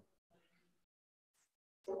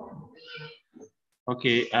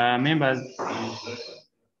 Okay, members.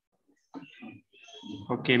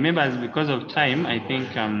 Okay, members, because of time, I think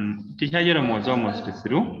Teacher Jerome was almost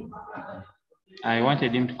through. I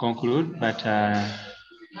wanted him to conclude, but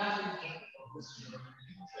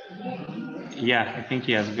yeah, I think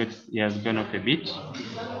he has gone off a bit.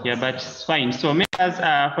 Yeah, but it's fine. So members,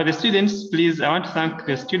 for the students, please, I want to thank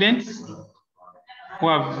the students who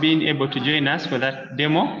have been able to join us for that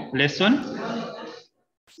demo lesson.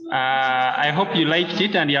 I hope you liked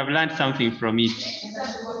it and you have learned something from it.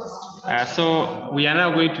 So we are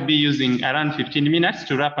now going to be using around 15 minutes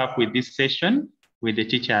to wrap up with this session with the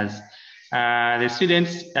teachers. The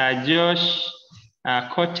students, Josh,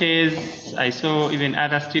 Cortez, I saw even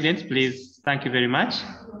other students. Please, thank you very much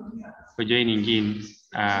for joining in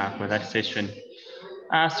for that session.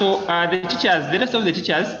 So the teachers, the rest of the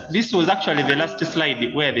teachers, this was actually the last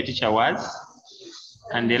slide where the teacher was.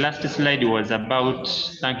 And the last slide was about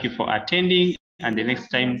thank you for attending. And the next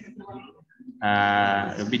time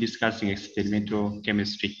we'll be discussing experimental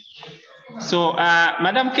chemistry. So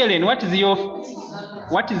Madam Kellen, what is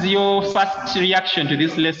your first reaction to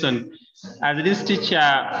this lesson? As this teacher,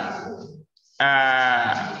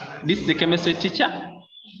 this is the chemistry teacher.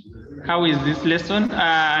 How is this lesson?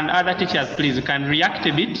 And other teachers, please, you can react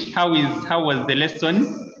a bit. How was the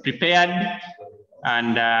lesson prepared?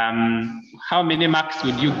 And how many marks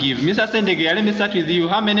would you give? Mr. Sendege, let me start with you.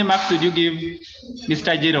 How many marks would you give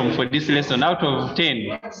Mr. Jerome for this lesson out of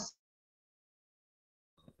 10?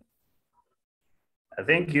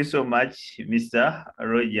 Thank you so much, Mr.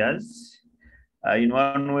 Rogers. In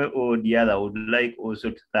one way or the other, I would like also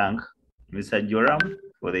to thank Mr. Joram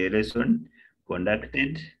for the lesson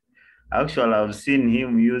conducted. Actually, I've seen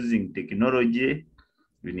him using technology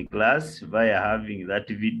in class via having that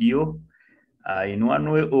video. In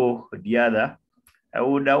one way or the other, I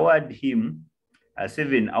would award him a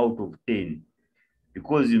 7 out of 10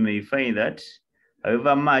 because you may find that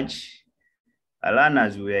however much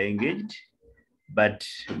learners were engaged, but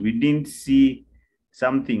we didn't see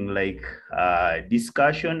something like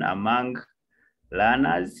discussion among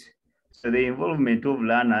learners. So the involvement of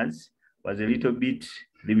learners was a little bit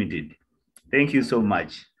limited. Thank you so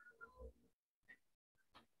much.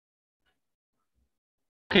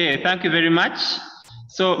 Okay, thank you very much.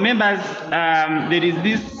 So members, there is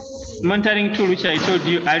this monitoring tool which I told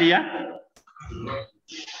you earlier.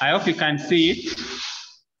 I hope you can see it.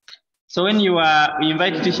 So when you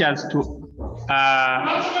invite teachers to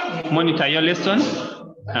monitor your lesson,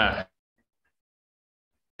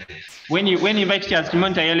 when you invite teachers to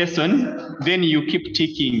monitor your lesson, then you keep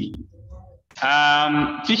ticking.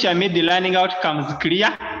 Teacher made the learning outcomes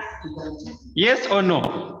clear? Yes or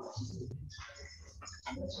no?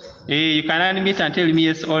 You can unmute and tell me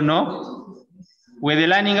yes or no. Were the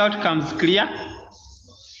learning outcomes clear?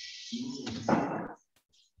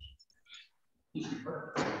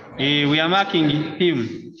 We are marking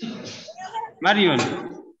him. Marion?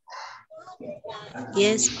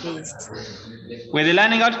 Yes, please. Were the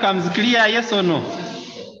learning outcomes clear, yes or no?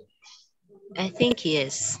 I think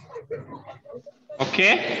yes.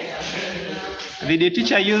 Okay. Did the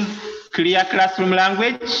teacher use clear classroom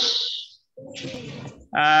language?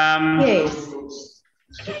 Yes.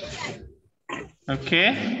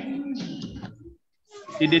 Okay.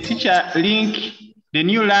 Did the teacher link the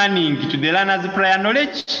new learning to the learner's prior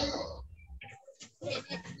knowledge?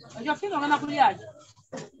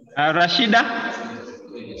 Rashida?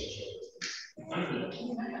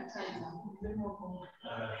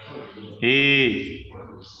 Hey.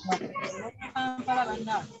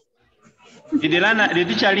 Did the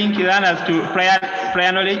teacher link learners to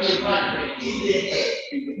prior knowledge?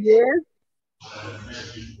 Yes.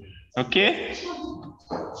 Okay.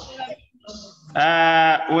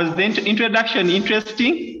 Was the introduction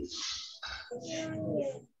interesting?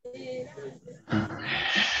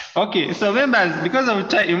 Okay, so members, because of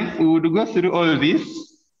time, we would go through all this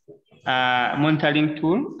monitoring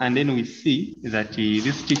tool, and then we see that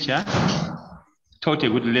this teacher taught a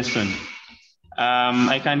good lesson.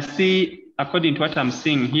 I can see, according to what I'm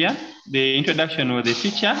seeing here, the introduction of the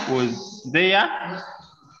teacher was there.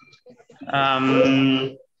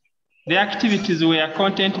 The activities were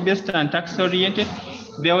content-based and task-oriented.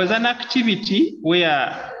 There was an activity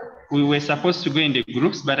where we were supposed to go in the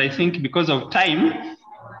groups, but I think because of time,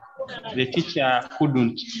 the teacher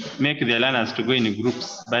couldn't make the learners to go in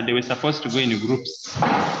groups, but they were supposed to go in groups.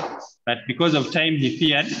 But because of time, he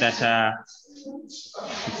feared that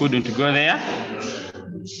he couldn't go there.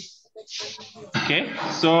 Okay,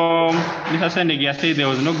 so Mr. Sandegia said there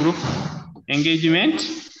was no group engagement.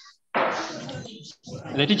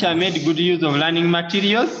 The teacher made good use of learning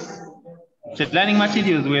materials. The learning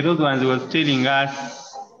materials were those ones he was telling us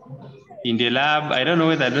in the lab. I don't know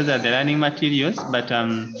whether those are the learning materials, but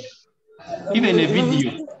even a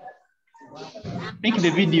video. I think the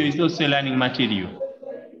video is also a learning material.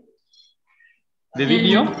 The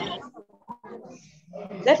video?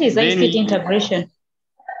 That is ICT integration.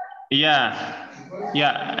 Yeah,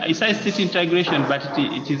 it's ICT integration, but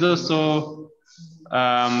it is also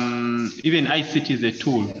even ICT is a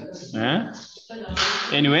tool.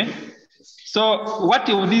 Anyway, so what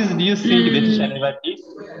of these do you think the teacher never did?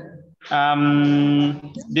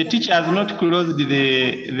 The teacher has not closed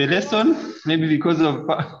the lesson, maybe because of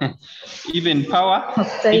even power,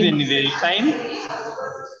 even the time.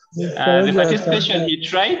 The participation he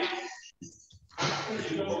tried,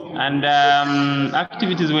 and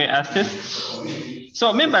activities were assessed.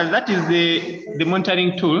 So members, that is the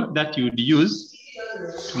monitoring tool that you would use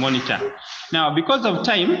to monitor. Now, because of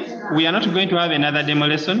time, we are not going to have another demo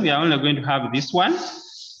lesson. We are only going to have this one.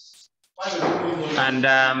 And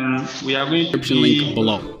we are going to be link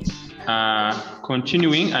below.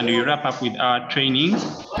 Continuing, and we wrap up with our training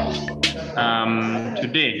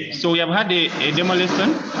today. So we have had a demo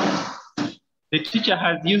lesson. The teacher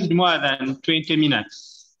has used more than 20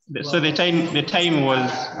 minutes. So the time was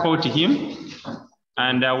caught to him.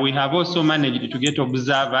 And we have also managed to get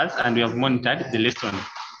observers, and we have monitored the lesson.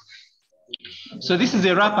 So this is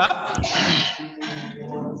a wrap up.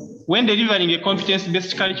 When delivering a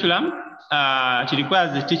competence-based curriculum, it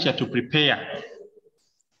requires the teacher to prepare.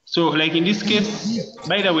 So like in this case,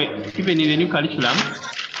 by the way, even in the new curriculum,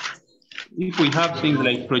 if we have things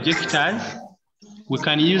like projectors, we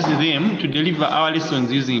can use them to deliver our lessons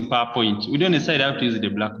using PowerPoint. We don't decide how to use the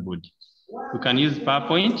Blackboard. We can use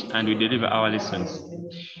PowerPoint and we deliver our lessons.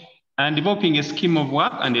 And developing a scheme of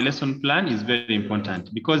work and a lesson plan is very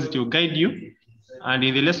important because it will guide you. And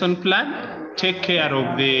in the lesson plan, take care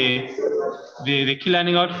of the key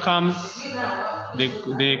learning outcomes,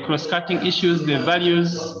 the cross-cutting issues, the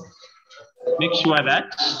values. Make sure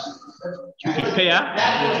that you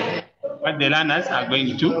prepare what the learners are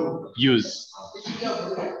going to use.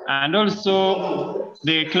 And also,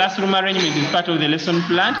 the classroom arrangement is part of the lesson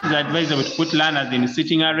plan. It's advisable to put learners in a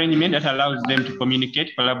sitting arrangement that allows them to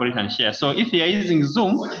communicate, collaborate, and share. So if you are using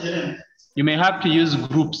Zoom, you may have to use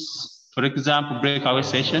groups. For example, breakaway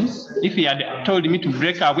sessions. If you had told me to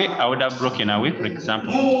break away, I would have broken away, for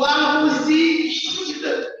example.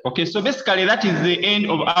 Okay, so basically that is the end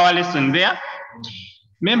of our lesson there.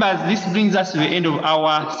 Members, this brings us to the end of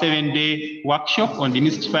our 7-day workshop on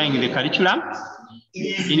demystifying the curriculum.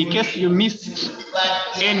 In case you missed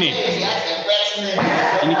any,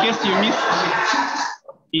 in case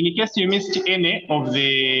you missed any of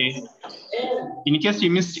the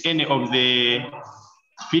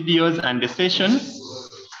videos and the sessions,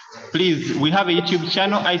 please, we have a YouTube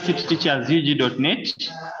channel, ictteachersug.net.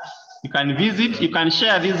 You can visit, you can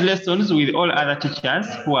share these lessons with all other teachers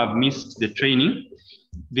who have missed the training.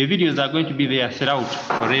 The videos are going to be there throughout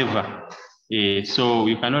forever. So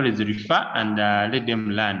you can always refer and let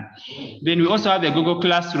them learn. Then we also have a Google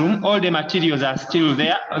Classroom. All the materials are still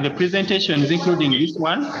there. The presentations, including this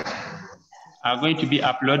one, are going to be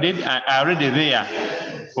uploaded and are already there.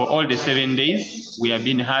 for all the 7 days we have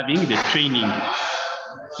been having the training.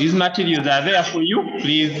 These materials are there for you.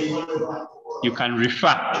 Please, you can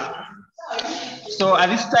refer. So at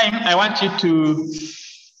this time, I want you to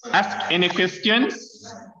ask any questions.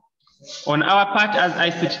 On our part as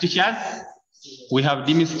ICT teachers, we have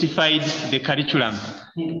demystified the curriculum.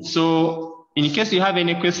 So in case you have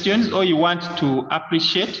any questions or you want to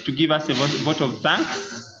appreciate, to give us a vote of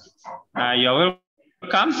thanks, you are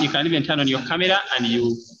welcome. You can even turn on your camera and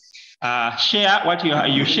you share what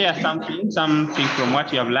you share something from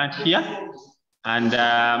what you have learned here. And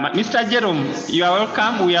Mr. Jerome, you are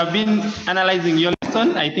welcome. We have been analyzing your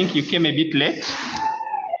lesson. I think you came a bit late.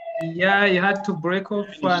 Yeah, you had to break off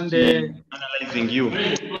and analyzing you.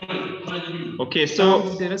 Okay, so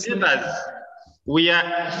we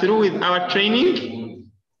are through with our training.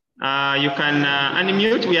 You can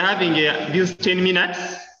unmute. We are having these 10 minutes.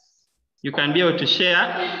 You can be able to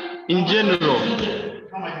share in general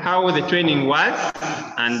how the training was,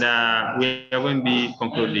 and we are going to be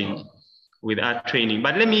concluding with our training.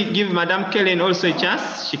 But let me give Madam Kellen also a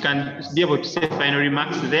chance. She can be able to say final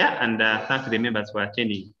remarks there and thank the members for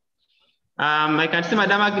attending. I can see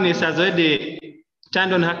Madam Agnes has already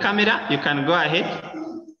turned on her camera. You can go ahead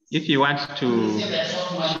if you want to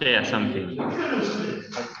share something.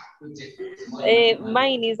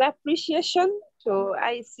 Mine is appreciation to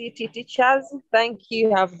ICT teachers. Thank you.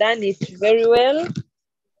 You have done it very well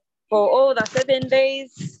for all the 7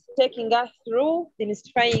 days, taking us through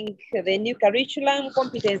demystifying the new curriculum,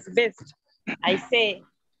 competence-based. I say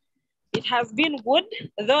it has been good,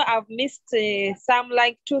 though I've missed some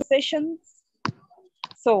like 2 sessions.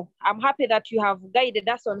 So I'm happy that you have guided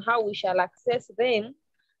us on how we shall access them.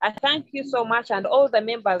 I thank you so much and all the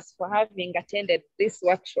members for having attended this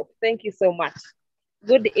workshop. Thank you so much.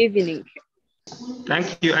 Good evening.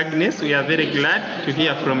 Thank you, Agnes. We are very glad to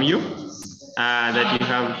hear from you that you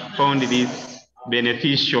have found this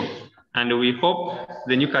beneficial. And we hope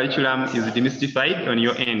the new curriculum is demystified on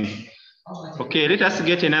your end. Okay, let us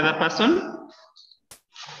get another person.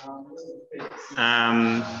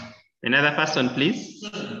 Another person, please.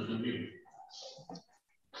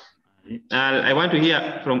 I want to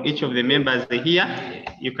hear from each of the members here.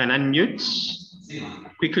 You can unmute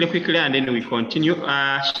quickly, and then we continue.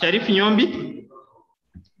 Sharif Nyombi.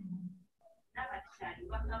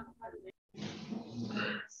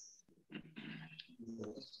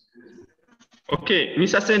 Okay,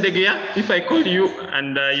 Mr. Sendegia, if I call you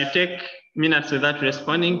and you take minutes without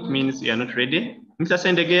responding, means you are not ready. Mr.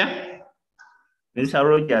 Sendegia. Mr.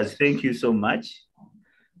 Rogers, thank you so much.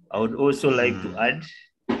 I would also like to add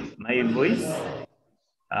my voice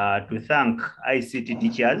to thank ICT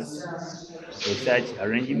teachers for such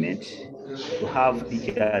arrangement, to have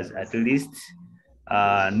teachers at least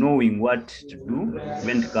knowing what to do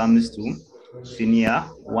when it comes to senior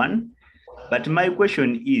 1. But my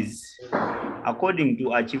question is, according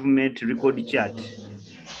to achievement record chart,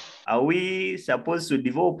 are we supposed to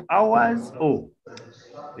develop ours, or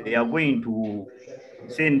they are going to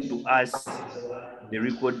send to us the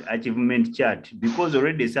record achievement chart? Because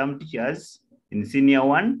already some teachers in senior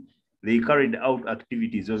 1, they carried out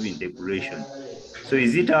activities of integration. So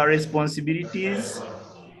is it our responsibilities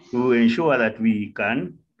to ensure that we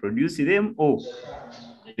can produce them, or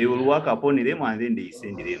they will work upon them and then they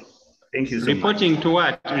send them? Thank you so much. Reporting to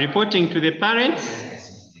what? Reporting to the parents?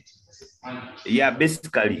 Yeah,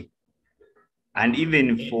 basically. And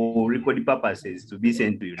even for record purposes to be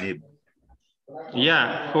sent to UNEB.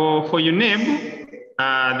 Yeah, for UNEB,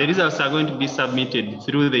 the results are going to be submitted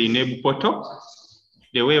through the UNEB portal,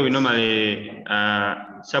 the way we normally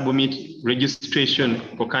submit registration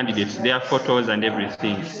for candidates, their photos and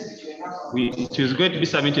everything. It is going to be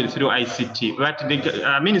submitted through ICT, but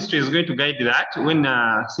the ministry is going to guide that when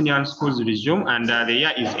senior schools resume and the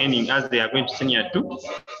year is ending as they are going to senior 2,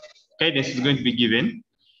 guidance is going to be given.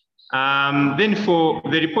 Then for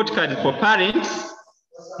the report card for parents,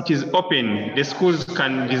 it is open. The schools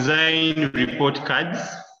can design report cards,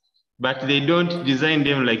 but they don't design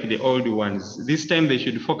them like the old ones. This time they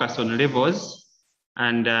should focus on levels,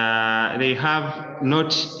 and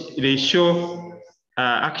they show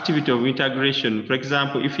activity of integration. For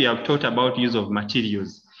example, if you have taught about use of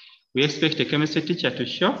materials, we expect a chemistry teacher to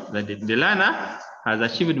show that the learner has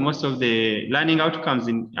achieved most of the learning outcomes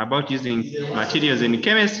about using materials in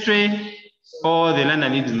chemistry, or the learner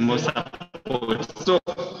needs more support. So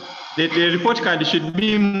the report card should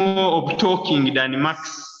be more of talking than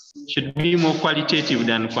marks, should be more qualitative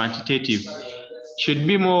than quantitative, should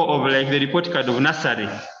be more of like the report card of nursery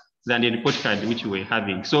than the report card which we're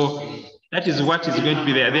having. So that is what is going to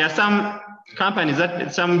be there. There are some companies,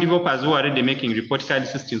 some developers who are already making report card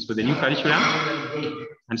systems for the new curriculum.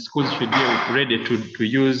 and schools should be ready to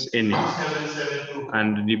use any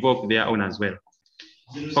and develop their own as well.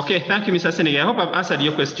 Okay, thank you, Mr. Senega. I hope I've answered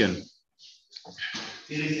your question.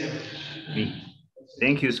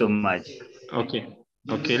 Thank you so much. Okay.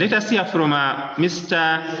 Okay, let us hear from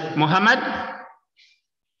Mr. Mohammed.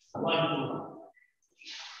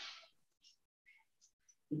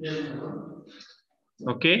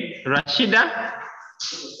 Okay, Rashida.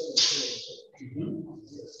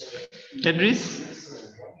 Idris.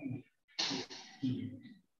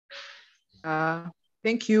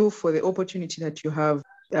 Thank you for the opportunity that you have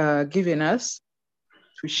given us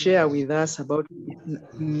to share with us about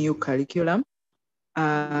new curriculum.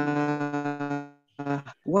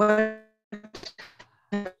 What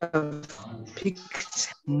I've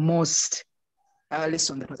picked most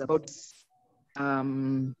lesson that was about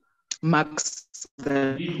marks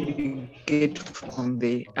that we get from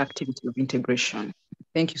the activity of integration.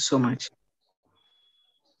 Thank you so much.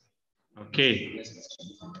 Okay.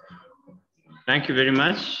 Thank you very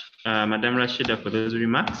much, Madam Rashida, for those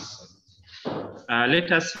remarks.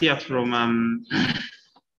 Let us hear from,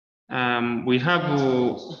 we have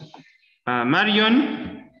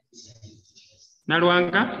Marion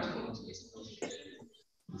Nalwanga.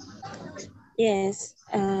 Yes,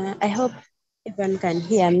 I hope everyone can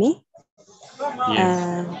hear me.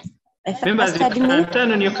 Yes. Members, you can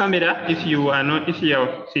turn on your camera if you are not, if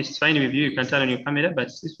it's fine with you, you can turn on your camera, but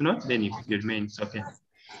if not, then you remain, it's okay.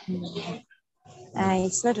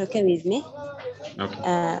 It's not okay with me.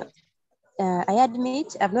 Okay. I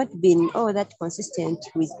admit I've not been all that consistent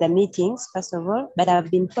with the meetings, first of all, but I've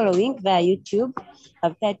been following via YouTube.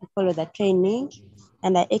 I've tried to follow the training,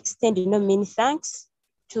 and I extend many thanks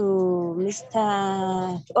to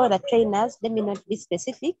all the trainers. Let me not be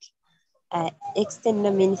specific. I extend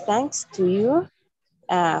many thanks to you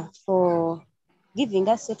for giving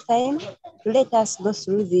us the time to let us go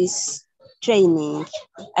through this training.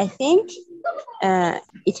 I think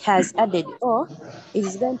it has added, it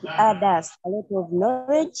is going to add us a lot of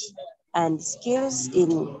knowledge and skills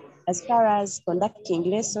in as far as conducting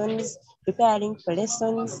lessons, preparing for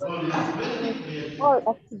lessons, all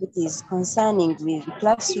activities concerning with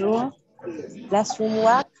classroom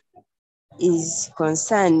work is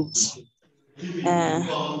concerned. I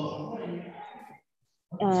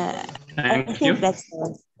think that's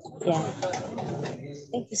all. Yeah.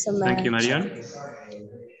 Thank you so much. Thank you, Marion.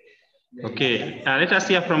 Okay, let us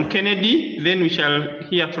hear from Kennedy, then we shall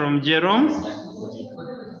hear from Jerome.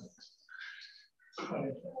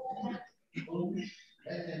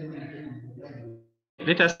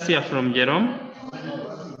 Let us hear from Jerome.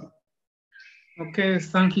 Okay,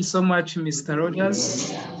 thank you so much, Mr.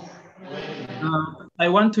 Rogers. I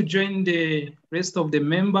want to join the rest of the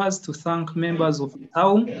members to thank members of the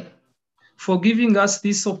town for giving us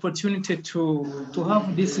this opportunity to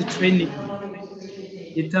have this training.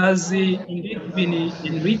 It has indeed been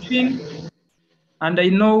enriching, and I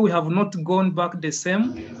know we have not gone back the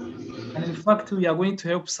same. And in fact, we are going to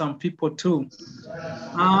help some people too.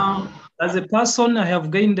 As a person, I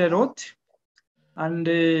have gained a lot, and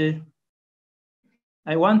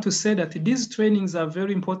I want to say that these trainings are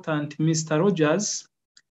very important, Mr. Rogers.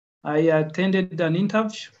 I attended an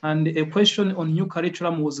interview, and a question on new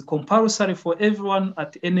curriculum was compulsory for everyone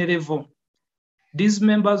at any level. These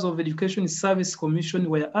members of Education Service Commission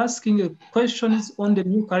were asking questions on the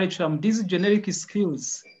new curriculum, these generic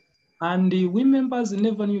skills. And we members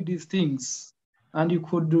never knew these things. And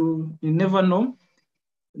you never know.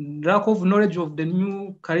 Lack of knowledge of the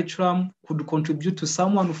new curriculum could contribute to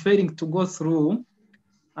someone failing to go through.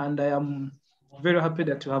 And I am very happy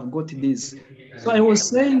that you have got this. So I was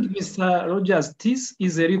saying, Mr. Rogers, this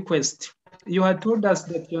is a request. You had told us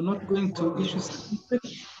that you're not going to issue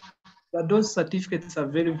certificates, but those certificates are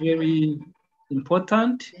very, very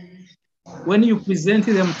important. When you present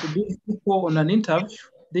them to these people on an interview,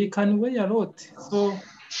 they can weigh a lot. So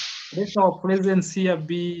let our presence here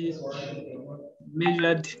be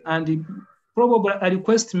measured, and probably I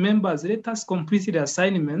request members, let us complete the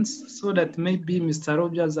assignments so that maybe Mr.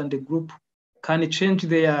 Rogers and the group can change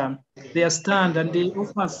their stand, and they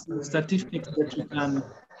offer us certificates that we can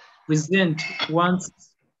present once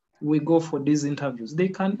we go for these interviews. They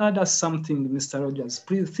can add us something, Mr. Rogers.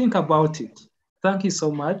 Please think about it. Thank you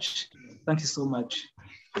so much. Thank you so much.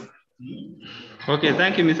 Okay,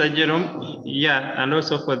 thank you, Mr. Jerome. Yeah, and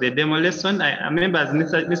also for the demo lesson. I remember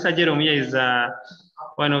Mr. Jerome here is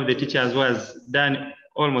one of the teachers who has done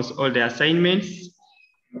almost all the assignments.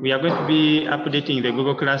 We are going to be updating the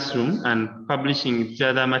Google Classroom and publishing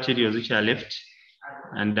the other materials which are left,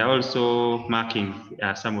 and also marking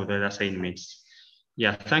some of the assignments.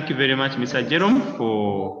 Yeah, thank you very much, Mr. Jerome,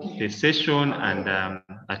 for the session and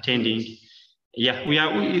attending. Yeah,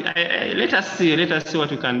 let us see what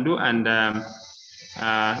we can do, and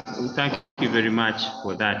thank you very much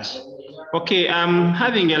for that. Okay, I'm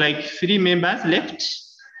having like 3 members left.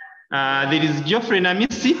 There is Geoffrey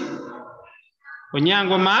Namisi,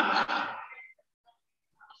 Onyango Mark.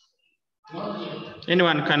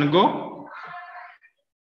 Anyone can go?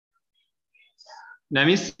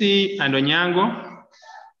 Namisi and Onyango.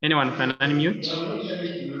 Anyone can unmute?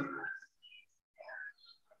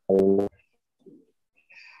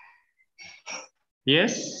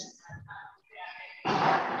 Yes?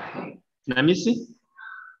 Namisi?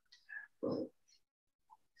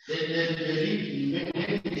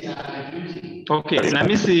 Okay,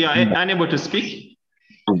 Namisi, you are unable to speak?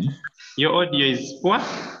 Your audio is poor?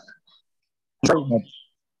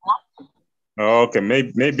 Okay,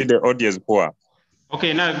 maybe the audio is poor.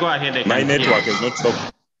 Okay, now go ahead. My network is not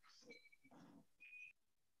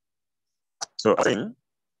so I think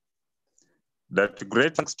that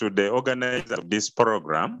great thanks to the organizer of this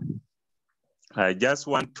program. I just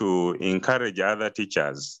want to encourage other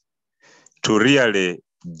teachers to really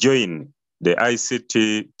join the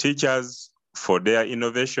ICT teachers for their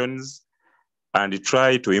innovations and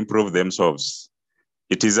try to improve themselves.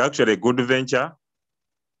 It is actually a good venture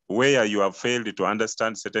where you have failed to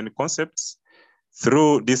understand certain concepts.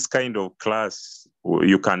 Through this kind of class,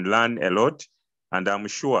 you can learn a lot, and I'm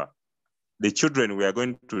sure the children we are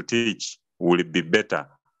going to teach will be better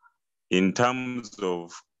in terms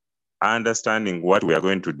of understanding what we are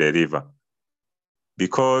going to deliver.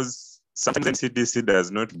 Because sometimes CBC does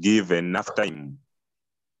not give enough time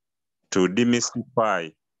to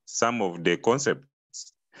demystify some of the concepts.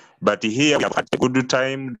 But here we have had a good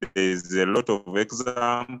time. There's a lot of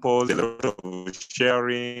examples, a lot of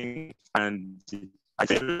sharing, and I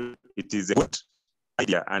feel it is a good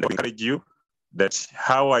idea. And I encourage you that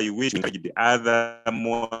how I wish to encourage the other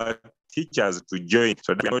more teachers to join,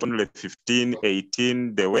 so that we are not only 15,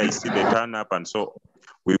 18, the way I see the turn up, and so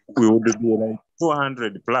we would be like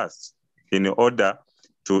 200 plus in order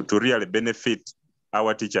to really benefit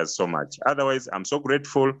our teachers so much. Otherwise, I'm so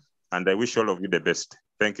grateful, and I wish all of you the best.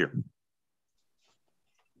 Thank you.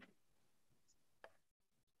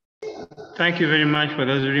 Thank you very much for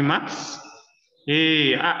those remarks.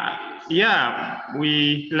 Hey, yeah,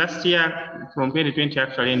 we last year from 2020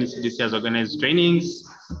 actually NCDC has organized trainings,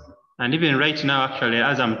 and even right now actually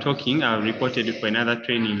as I'm talking, I've reported for another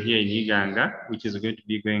training here in Iganga, which is going to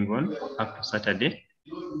be going on up to Saturday,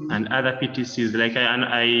 and other PTCs like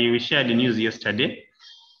we shared the news yesterday.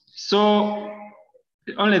 So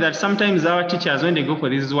only that sometimes our teachers, when they go for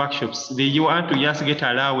these workshops, they want to just get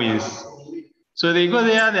allowance. So they go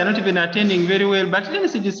there, they're not even attending very well, but then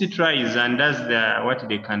CGC tries and does what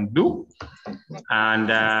they can do. And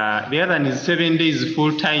the other one is 7 days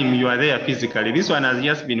full time, you are there physically. This one has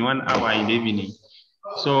just been 1 hour in the evening.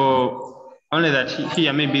 So only that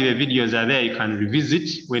here, maybe the videos are there, you can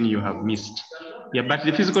revisit when you have missed. Yeah, but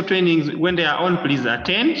the physical trainings, when they are on, please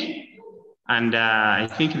attend. And I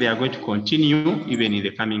think they are going to continue even in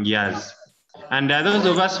the coming years. And those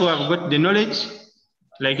of us who have got the knowledge,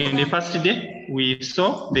 like in the first day, we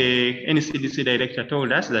saw the NCDC director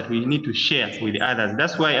told us that we need to share with others.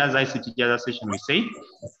 That's why as ICT gather session, we say,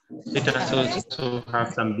 let us also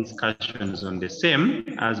have some discussions on the same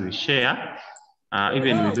as we share,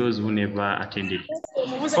 even with those who never attended.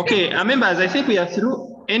 Okay, members, I think we are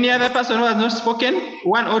through. Any other person who has not spoken?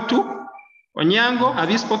 1 or 2? Onyango,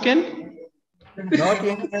 have you spoken? Not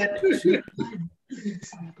yet.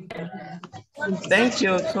 Thank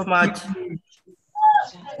you so much,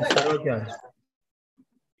 Mr. Rogers.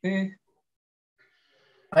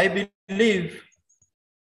 I believe,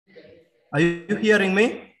 are you hearing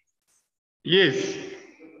me? Yes.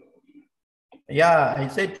 Yeah, I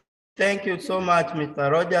said thank you so much, Mr.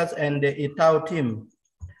 Rogers and the ITAO team.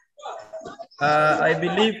 I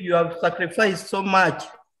believe you have sacrificed so much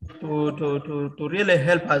to really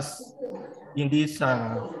help us in this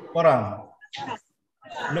forum.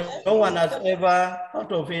 No one has ever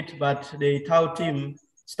thought of it, but the ITAO team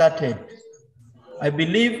started. I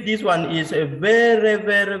believe this one is a very,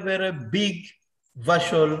 very, very big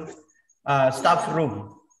virtual staff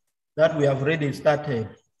room that we have already started.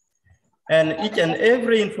 And each and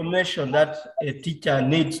every information that a teacher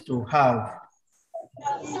needs to have,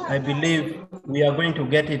 I believe we are going to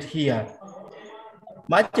get it here.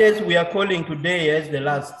 Much as we are calling today as the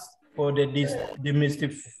last for the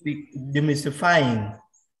demystifying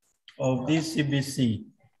of this CBC,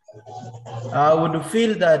 I would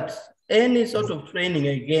feel that any sort of training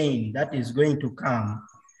again that is going to come,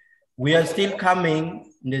 we are still coming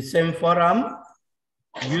in the same forum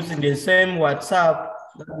using the same WhatsApp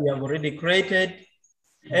that we have already created.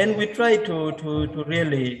 And we try to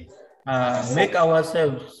really make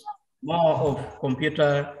ourselves more of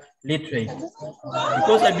computer literate.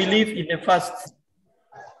 Because I believe in the first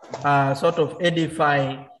sort of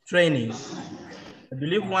edify training, I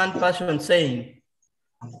believe one person saying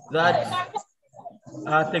that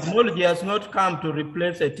technology has not come to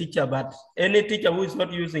replace a teacher, but any teacher who is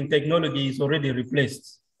not using technology is already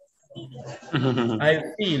replaced. I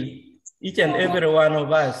feel each and every one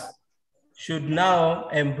of us should now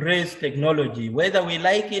embrace technology. Whether we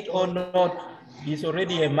like it or not, is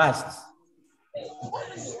already a must.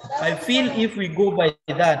 I feel if we go by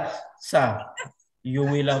that, sir, you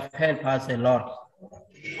will have helped us a lot.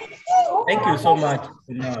 Thank you so much.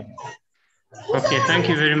 Okay, thank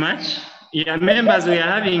you very much. Yeah, members, we are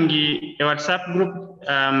having a WhatsApp group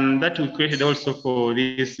that we created also for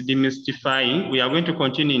this demystifying. We are going to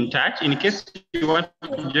continue in touch. In case you want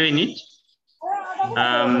to join it,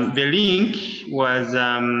 the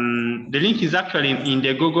link is actually in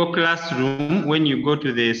the Google Classroom. When you go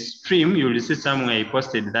to the stream, you will see somewhere I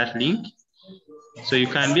posted that link. So you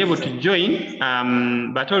can be able to join,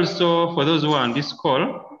 but also for those who are on this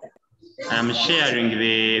call, I'm sharing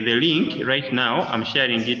the link right now. I'm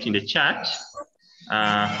sharing it in the chat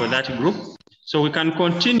for that group. So we can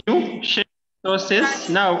continue sharing resources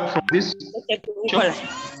now from this shop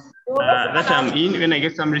that I'm in. When I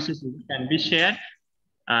get some resources that can be shared,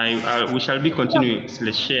 we shall be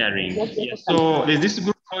continuously sharing. Yeah. So there's this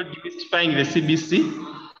group called Demystifying the CBC.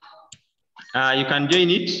 You can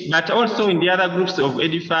join it, but also in the other groups of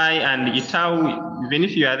Edify and Itau, even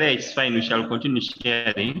if you are there, it's fine. We shall continue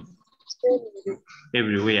sharing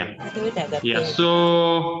everywhere. Yeah,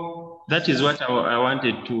 so that is what I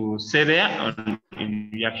wanted to say there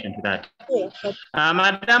in reaction to that.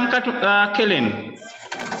 Madam Kellen,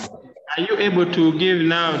 are you able to give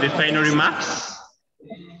now the final remarks?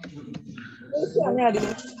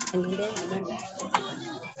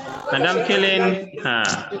 Madam Kellen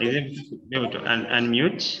is able to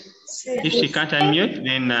unmute. If she can't unmute,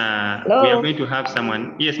 then we are going to have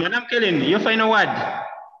someone. Yes, Madam Kellen, your final word.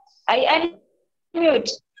 I unmute.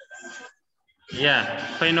 Yeah,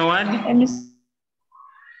 final word.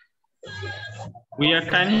 We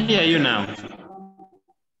can hear you now.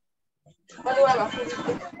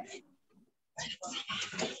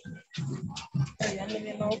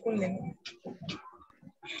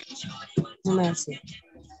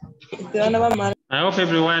 I hope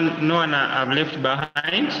everyone, no one have left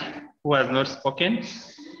behind who has not spoken.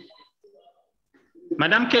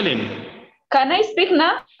 Madam Kellen. Can I speak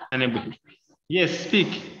now? Unable. Yes,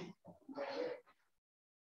 speak.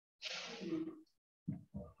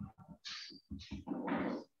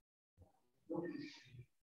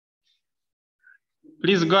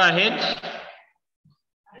 Please go ahead.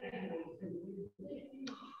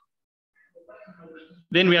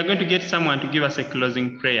 Then we are going to get someone to give us a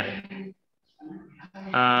closing prayer.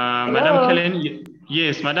 Madam Kellen,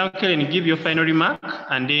 yes, Madam Kellen, give your final remark,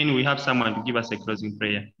 and then we have someone to give us a closing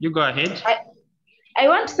prayer. You go ahead. I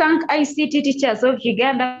want to thank ICT teachers of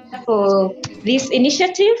Uganda for this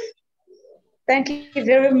initiative. Thank you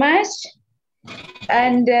very much.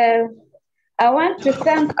 And I want to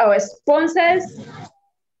thank our sponsors,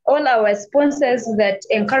 all our sponsors that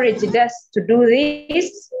encouraged us to do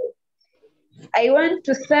this. I want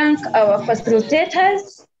to thank our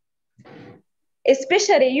facilitators,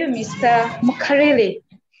 especially you, Mr. Mukarele.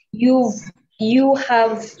 You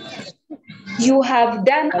have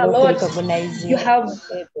done a lot.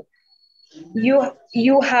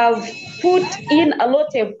 You have put in a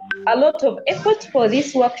lot of effort for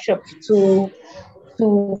this workshop to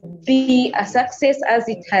be a success as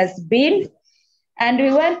it has been. And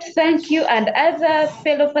we want to thank you and other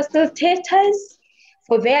fellow facilitators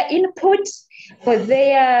for their input, for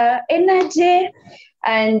their energy,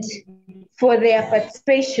 and for their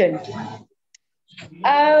participation.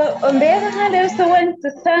 On the other hand, I also want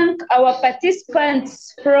to thank our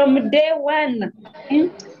participants from day one.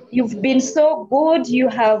 You've been so good. You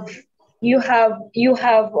have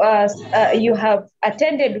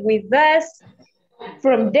attended with us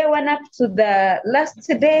from day one up to the last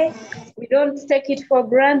day. We don't take it for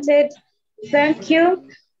granted. Thank you.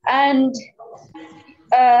 And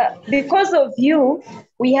because of you,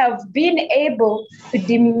 we have been able to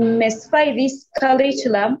demystify this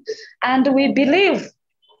curriculum, and we believe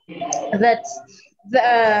that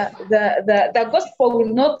the gospel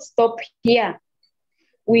will not stop here.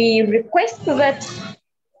 We request that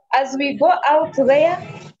as we go out there,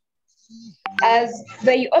 as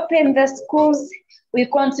they open the schools, We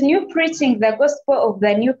continue preaching the gospel of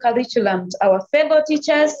the new curriculum to our fellow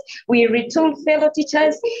teachers. We retool fellow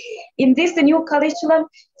teachers in this new curriculum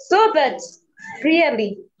so that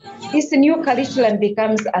really this new curriculum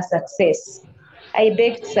becomes a success. I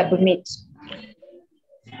beg to submit.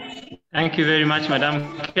 Thank you very much,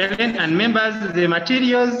 Madam Kellen. And members, the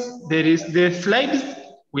materials, there is the slides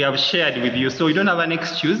we have shared with you, so you don't have an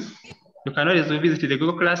excuse. You can always visit the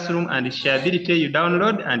Google Classroom and Shareability you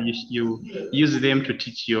download and you use them to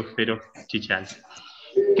teach your fellow teachers.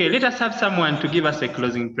 Okay, let us have someone to give us a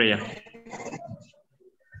closing prayer.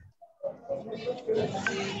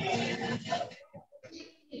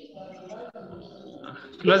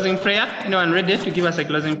 Closing prayer? Anyone ready to give us a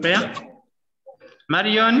closing prayer?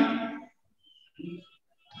 Marion?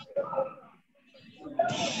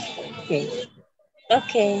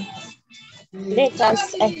 Okay. Let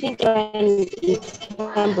us, I think, let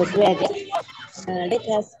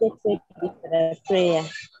us get ready for the prayer.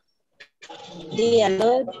 Dear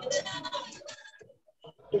Lord,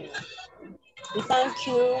 we thank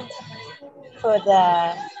you for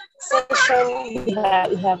the session we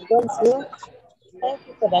have gone through. Thank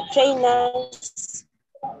you for the trainers.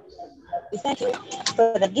 We thank you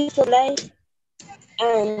for the gift of life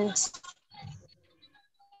and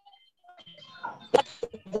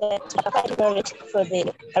the for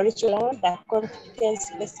the curriculum, the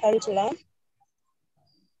competence-based curriculum.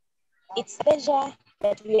 It's a pleasure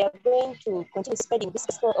that we are going to continue spreading this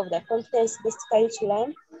gospel of the competence-based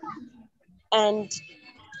curriculum. And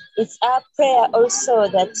it's our prayer also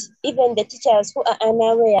that even the teachers who are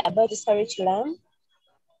unaware about this curriculum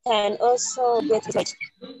can also get it.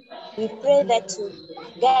 We pray that you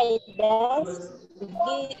guide us,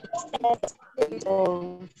 give us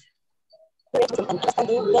of and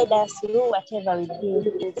understanding, guide us through whatever we do.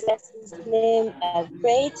 In Jesus' name I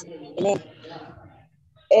pray. Amen.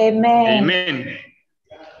 Amen. Amen.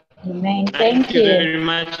 Amen. Thank you very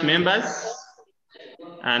much, members.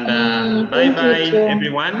 And bye-bye,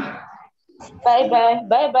 everyone. Bye-bye.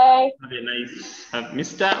 Bye-bye. Have a nice,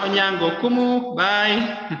 Mr. Onyango Kumu, bye.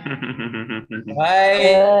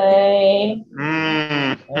 Bye.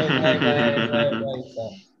 Bye.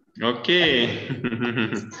 Okay.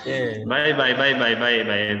 Bye,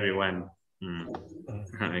 everyone.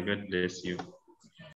 God bless you.